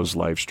part of those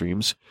live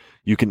streams,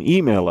 you can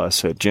email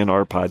us at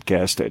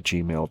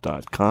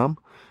genrpodcast@gmail.com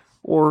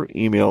or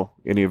email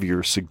any of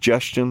your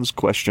suggestions,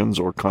 questions,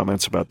 or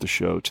comments about the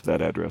show to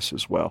that address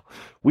as well.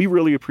 We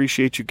really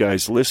appreciate you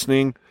guys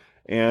listening.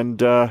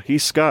 And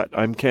he's Scott.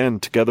 I'm Ken.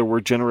 Together we're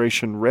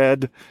Generation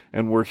Red,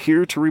 and we're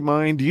here to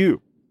remind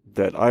you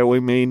that Iowa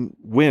may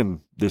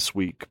win this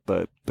week,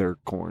 but their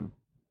corn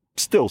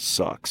still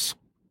sucks.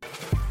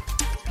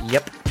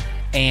 Yep.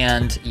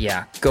 And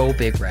yeah, go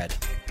Big Red.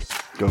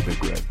 Go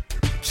Big Red.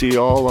 See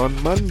you all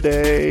on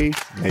Monday.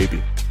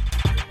 Maybe.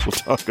 We'll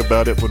talk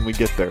about it when we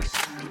get there.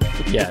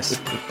 Yes.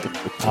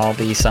 I'll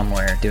be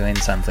somewhere doing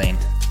something.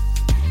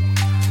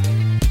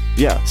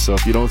 Yeah, so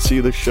if you don't see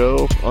the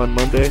show on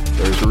Monday,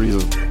 there's a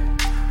reason.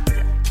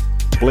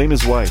 Blame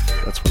his wife.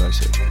 That's what I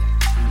say.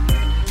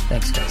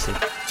 Thanks, Jesse.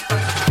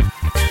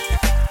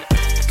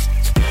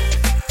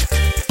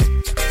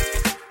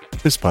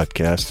 This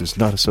podcast is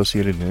not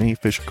associated in any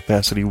official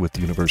capacity with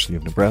the University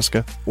of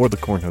Nebraska or the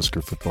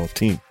Cornhusker football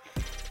team.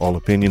 All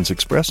opinions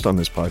expressed on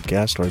this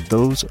podcast are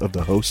those of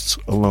the hosts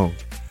alone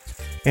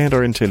and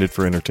are intended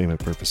for entertainment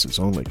purposes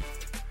only.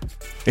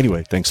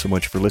 Anyway, thanks so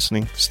much for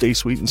listening. Stay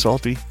sweet and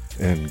salty,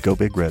 and go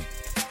Big Red.